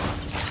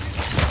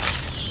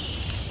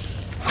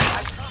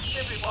 I trust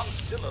everyone's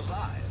still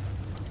alive.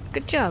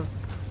 Good job.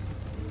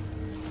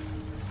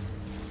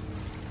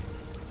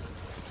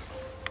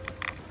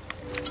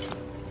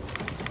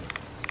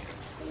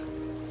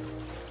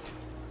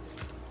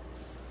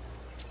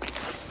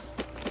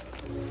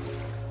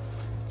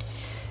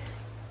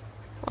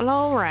 Well,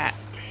 all right.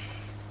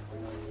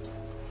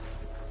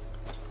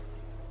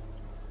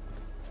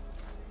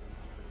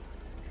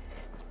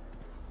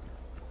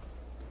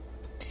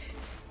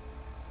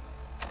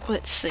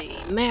 Let's see,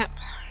 map.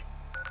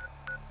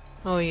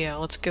 Oh yeah,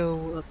 let's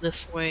go up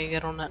this way,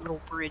 get on that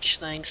little bridge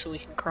thing so we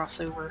can cross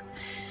over.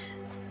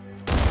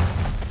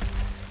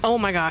 Oh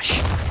my gosh.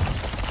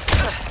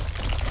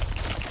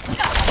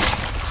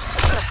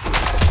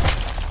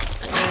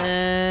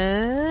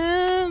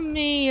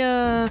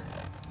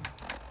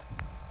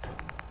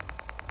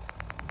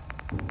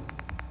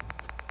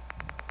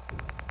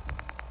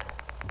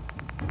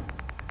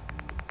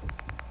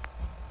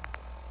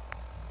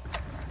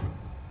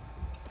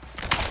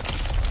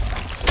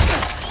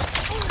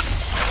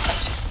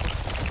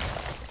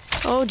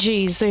 Oh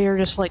geez, they are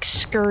just like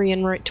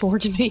scurrying right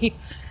towards me.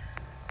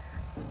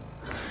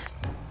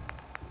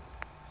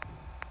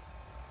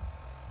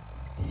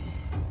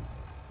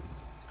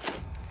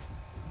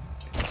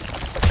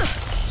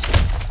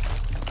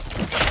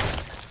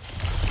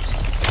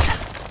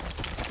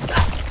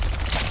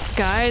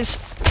 Guys,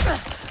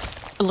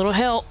 a little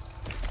help.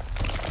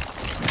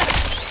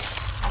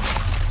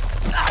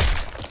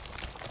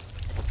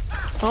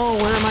 Oh,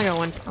 where am I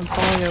going? I'm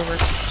falling over.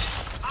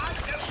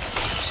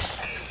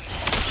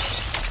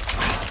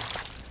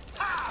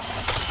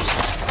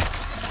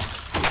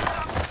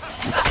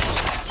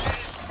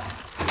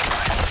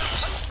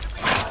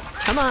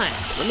 Come on,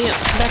 let me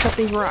back up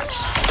these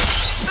rocks.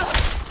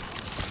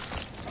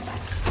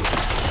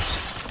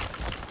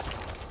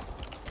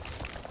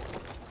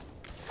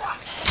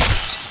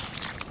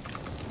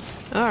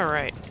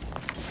 Alright.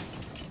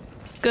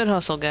 Good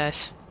hustle,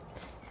 guys.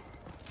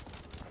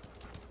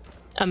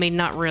 I mean,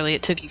 not really.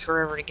 It took you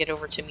forever to get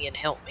over to me and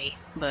help me,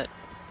 but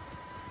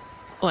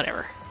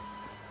whatever.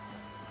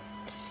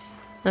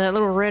 That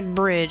little red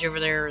bridge over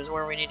there is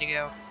where we need to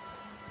go.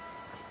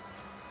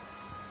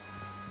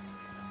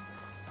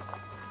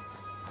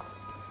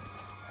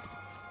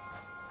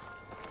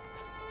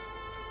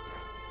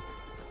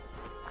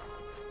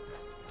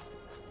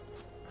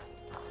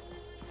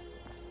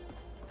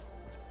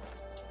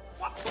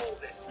 What's all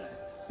this?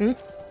 Hmm?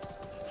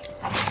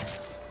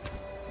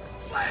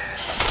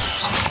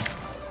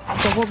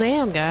 Double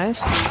down,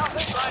 guys.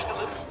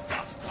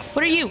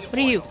 What are you? What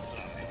are you?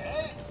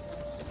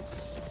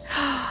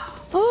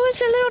 Oh,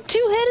 it's a little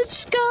two-headed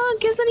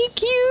skunk. Isn't he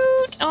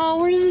cute?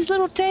 Oh, where's his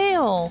little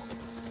tail?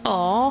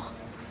 Aw.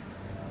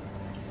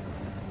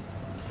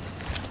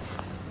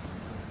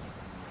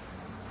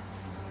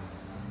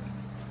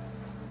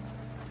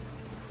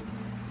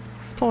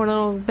 Poor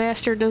little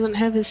bastard doesn't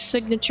have his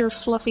signature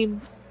fluffy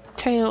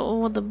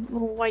tail with the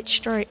little white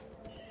stripe.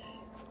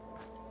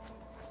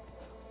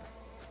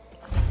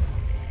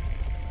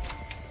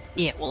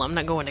 Yeah, well, I'm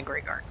not going to Grey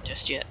Garden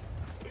just yet.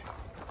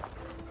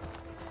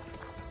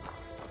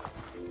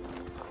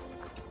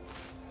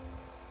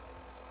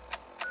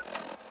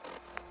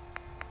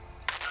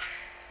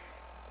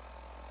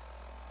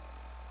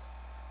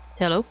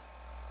 Hello?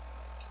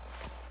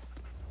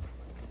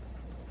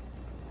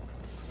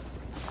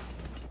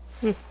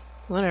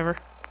 Whatever.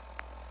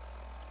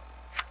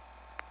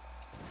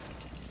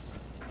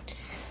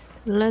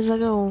 Let's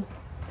go.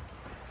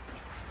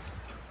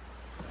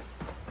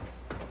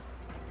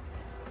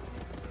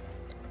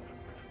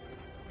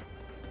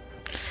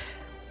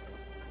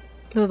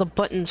 The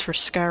buttons for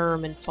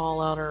Skyrim and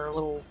Fallout are a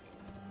little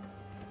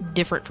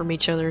different from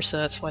each other, so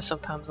that's why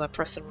sometimes I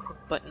press the wrong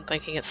button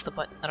thinking it's the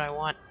button that I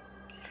want.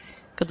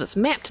 Because it's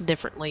mapped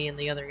differently in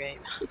the other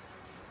game.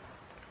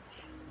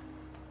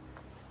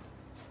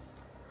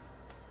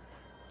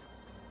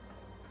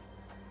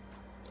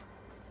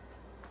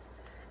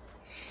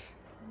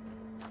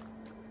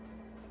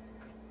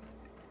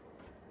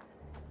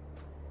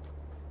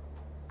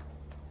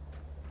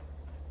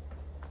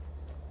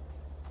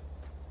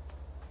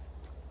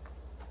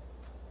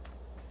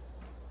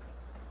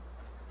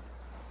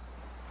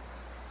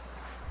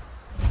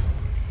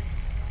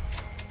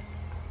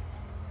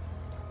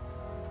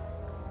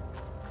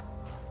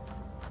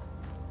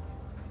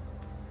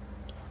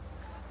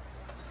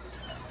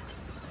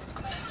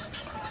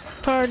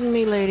 Pardon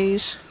me,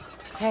 ladies.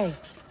 Hey,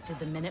 did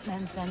the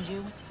Minutemen send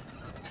you?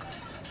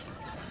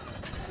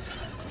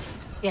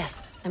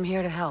 Yes, I'm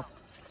here to help.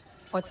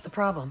 What's the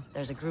problem?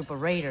 There's a group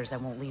of raiders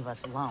that won't leave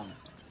us alone.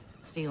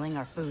 Stealing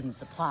our food and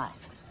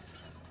supplies.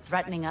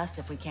 Threatening us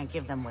if we can't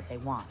give them what they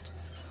want.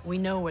 We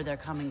know where they're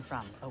coming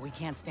from, but we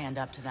can't stand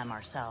up to them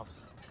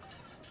ourselves.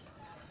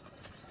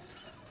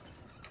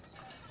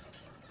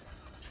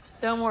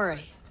 Don't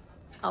worry.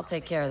 I'll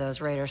take care of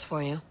those raiders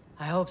for you.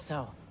 I hope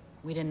so.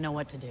 We didn't know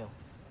what to do.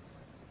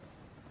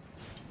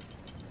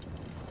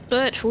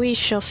 But we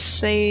shall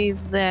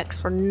save that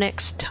for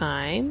next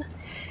time.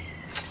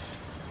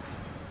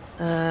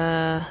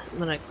 I'm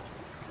gonna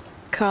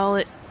call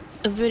it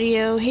a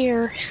video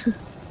here.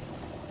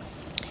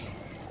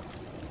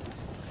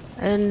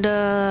 And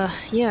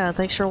yeah,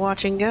 thanks for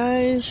watching,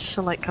 guys.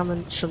 Like,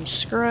 comment,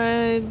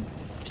 subscribe,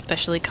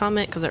 especially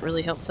comment because that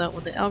really helps out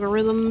with the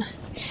algorithm.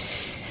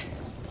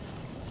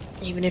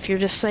 Even if you're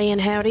just saying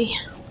howdy.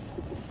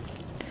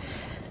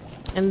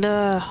 And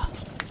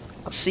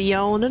I'll see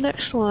y'all in the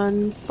next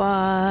one.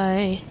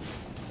 Bye.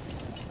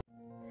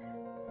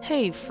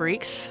 Hey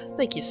freaks,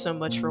 thank you so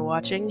much for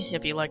watching.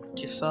 If you liked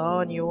what you saw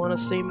and you want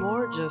to see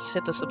more, just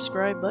hit the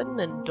subscribe button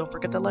and don't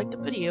forget to like the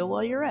video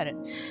while you're at it.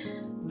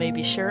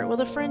 Maybe share it with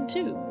a friend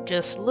too.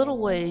 Just little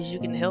ways you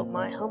can help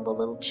my humble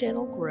little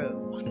channel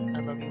grow. I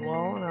love you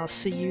all and I'll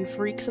see you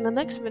freaks in the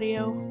next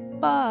video.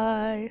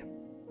 Bye!